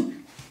Miami too.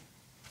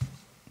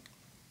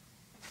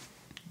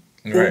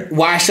 Right.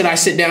 Why should I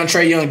sit down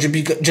Trae Young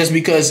just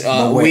because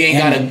we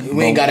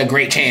ain't got a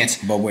great chance?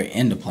 But we're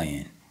in the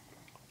play-in.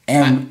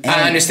 And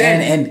I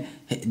understand.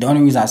 And the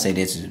only reason I say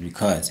this is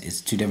because it's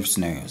two different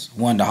scenarios.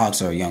 One, the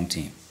Hawks are a young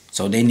team,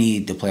 so they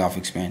need the playoff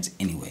experience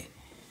anyway.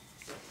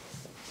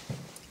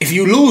 If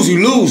you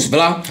lose,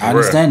 blah. I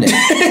understand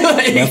that.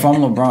 But if I'm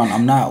LeBron,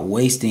 I'm not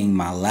wasting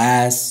my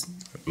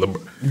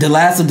the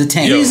last of the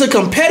tank. He's a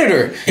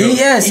competitor.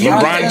 Yes,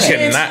 LeBron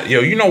cannot.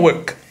 Yo, you know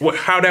what?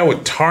 How that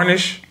would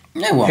tarnish?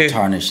 It won't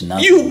tarnish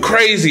nothing. You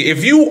crazy.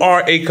 If you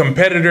are a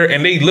competitor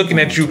and they looking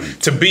at you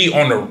to be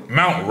on the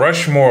Mount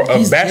Rushmore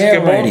of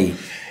basketball,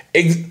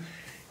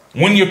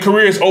 when your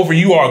career is over,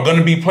 you are going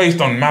to be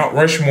placed on Mount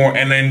Rushmore,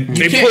 and then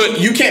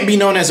you can't be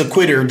known as a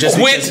quitter just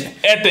because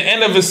at the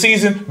end of a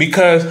season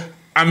because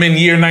I'm in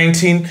year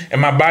 19 and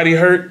my body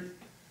hurt.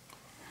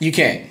 You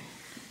can't.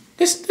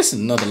 This is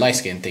another light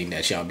skin thing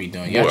that y'all be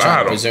doing. Y'all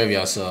trying to preserve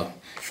yourself.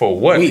 For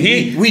what?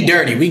 We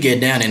dirty. We get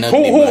down and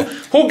ugly.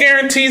 Who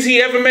guarantees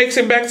he ever makes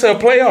it back to a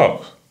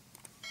playoff?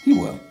 He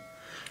will.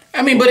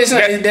 I mean, but it's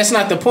not. That's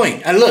not the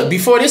point. Look,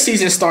 before this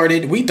season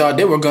started, we thought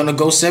they were gonna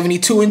go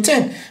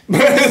 72-10.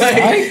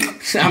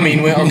 I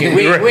mean, we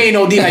ain't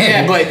no D like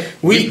that, but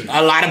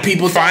a lot of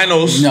people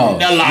finals. Of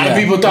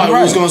people thought we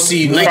was gonna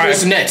see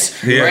Lakers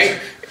Nets, right?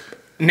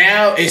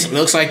 Now it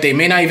looks like they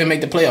may not even make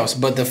the playoffs,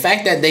 but the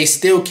fact that they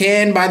still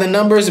can by the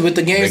numbers with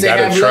the games they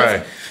have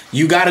left,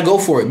 you got to go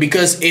for it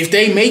because if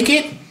they make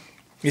it,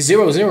 it's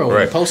 0-0 in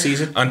the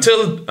postseason.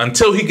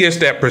 Until he gets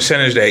that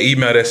percentage, that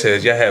email that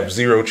says you have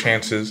 0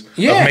 chances of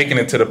making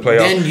it to the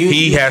playoffs,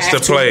 he has to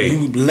play.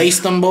 You lace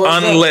them boys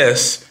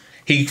unless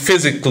he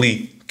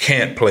physically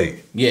can't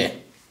play. Yeah.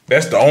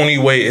 That's the only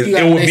way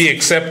it would be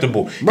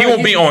acceptable. Bro, he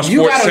will be on SportsCenter.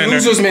 You got a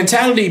loser's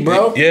mentality,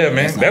 bro. Yeah,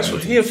 man. That's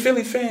what he a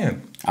Philly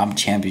fan. I'm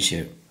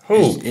championship.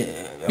 Who?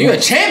 You a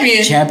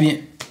champion?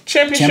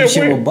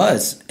 Championship with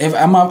Buzz. If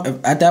I'm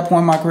at that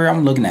point in my career,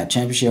 I'm looking at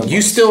championship.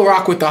 You still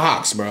rock with the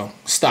Hawks, bro.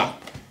 Stop.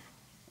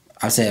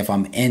 I said if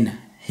I'm in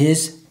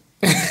his.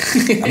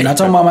 I'm not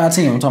talking about my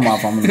team. I'm talking about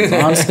if I'm in the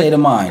wrong state of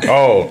mind.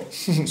 Oh,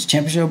 it's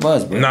championship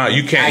buzz, bro. Nah,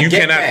 you can't. You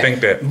cannot think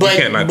that. But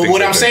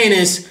what I'm saying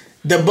is.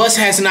 The buzz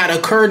has not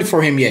occurred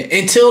for him yet.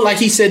 Until, like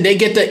he said, they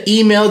get the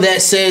email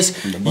that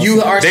says you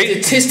are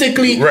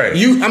statistically right.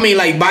 I mean,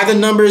 like by the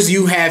numbers,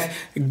 you have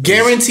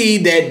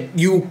guaranteed that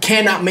you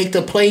cannot make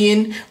the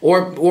play-in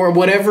or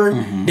whatever.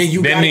 Mm-hmm. Then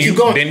you gotta keep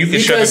going. Then you can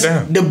shut it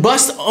down. The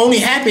bust only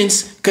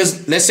happens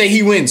because let's say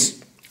he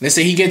wins. Let's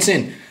say he gets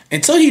in.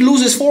 Until he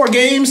loses 4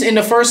 games in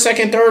the first,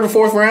 second, third, or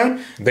fourth round,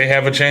 they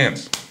have a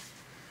chance.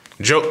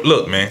 Joe,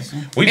 look, man.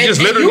 You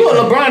a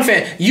LeBron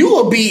fan. You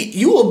will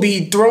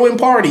be throwing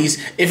parties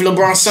if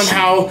LeBron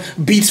somehow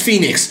beats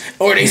Phoenix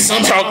or they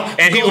somehow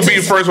and he will be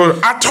the first one.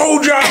 I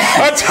told y'all.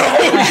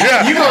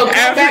 You gonna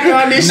come back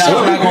on this show?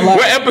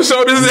 What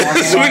episode is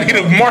this? We need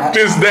to mark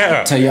this down.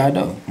 I'll tell you, I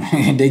know.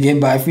 They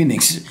get by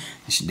Phoenix.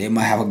 They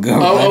might have a good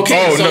run. Oh,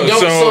 okay. So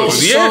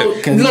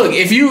look,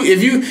 if you,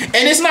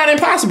 and it's not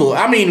impossible.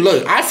 I mean,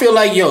 look, I feel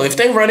like if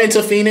they run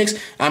into Phoenix,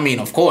 I mean,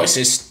 of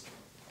course,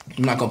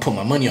 I'm not gonna put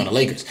my money on the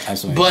Lakers,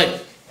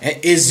 but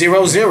it's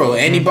 0-0.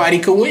 Anybody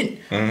could win.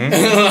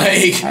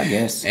 Mm-hmm. I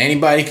guess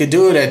anybody could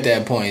do it at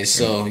that point.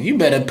 So you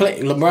better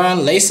play,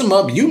 LeBron. Lace them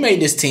up. You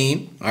made this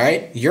team. All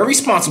right, you're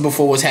responsible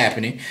for what's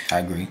happening. I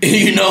agree.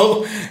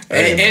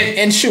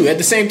 And shoot, at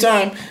the same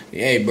time,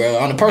 hey, bro.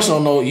 On a personal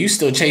note, you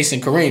still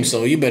chasing Kareem,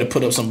 so you better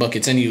put up some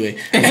buckets anyway.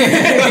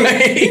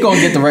 He gonna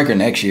get the record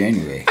next year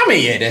anyway. I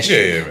mean, that's true.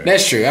 Yeah,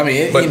 that's true. I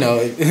mean,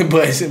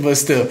 but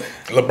still,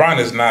 LeBron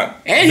is not,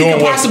 and he can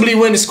possibly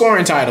win the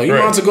scoring title. You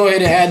want to go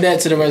ahead and add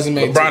that to the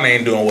resume. LeBron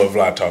ain't doing what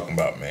Vlad talking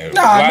about, man.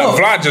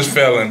 Vlad just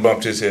fell and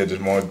bumped his head this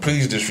morning.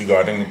 Please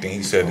disregard anything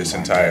he said this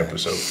entire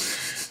episode.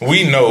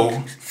 We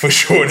know for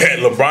sure that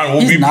LeBron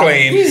will be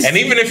playing, and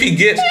even if they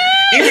get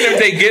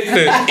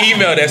the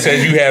email that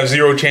says you have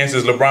 0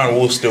 chances, LeBron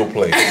will still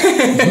play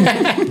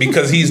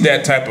because he's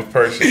that type of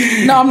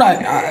person. No, I'm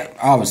not.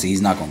 Obviously,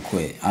 he's not gonna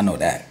quit. I know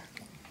that.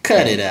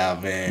 Cut it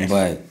out, man.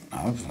 But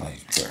I was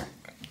like, sure.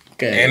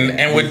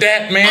 And with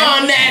that, man.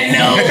 On that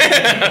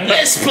note,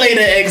 let's play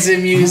the exit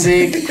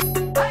music.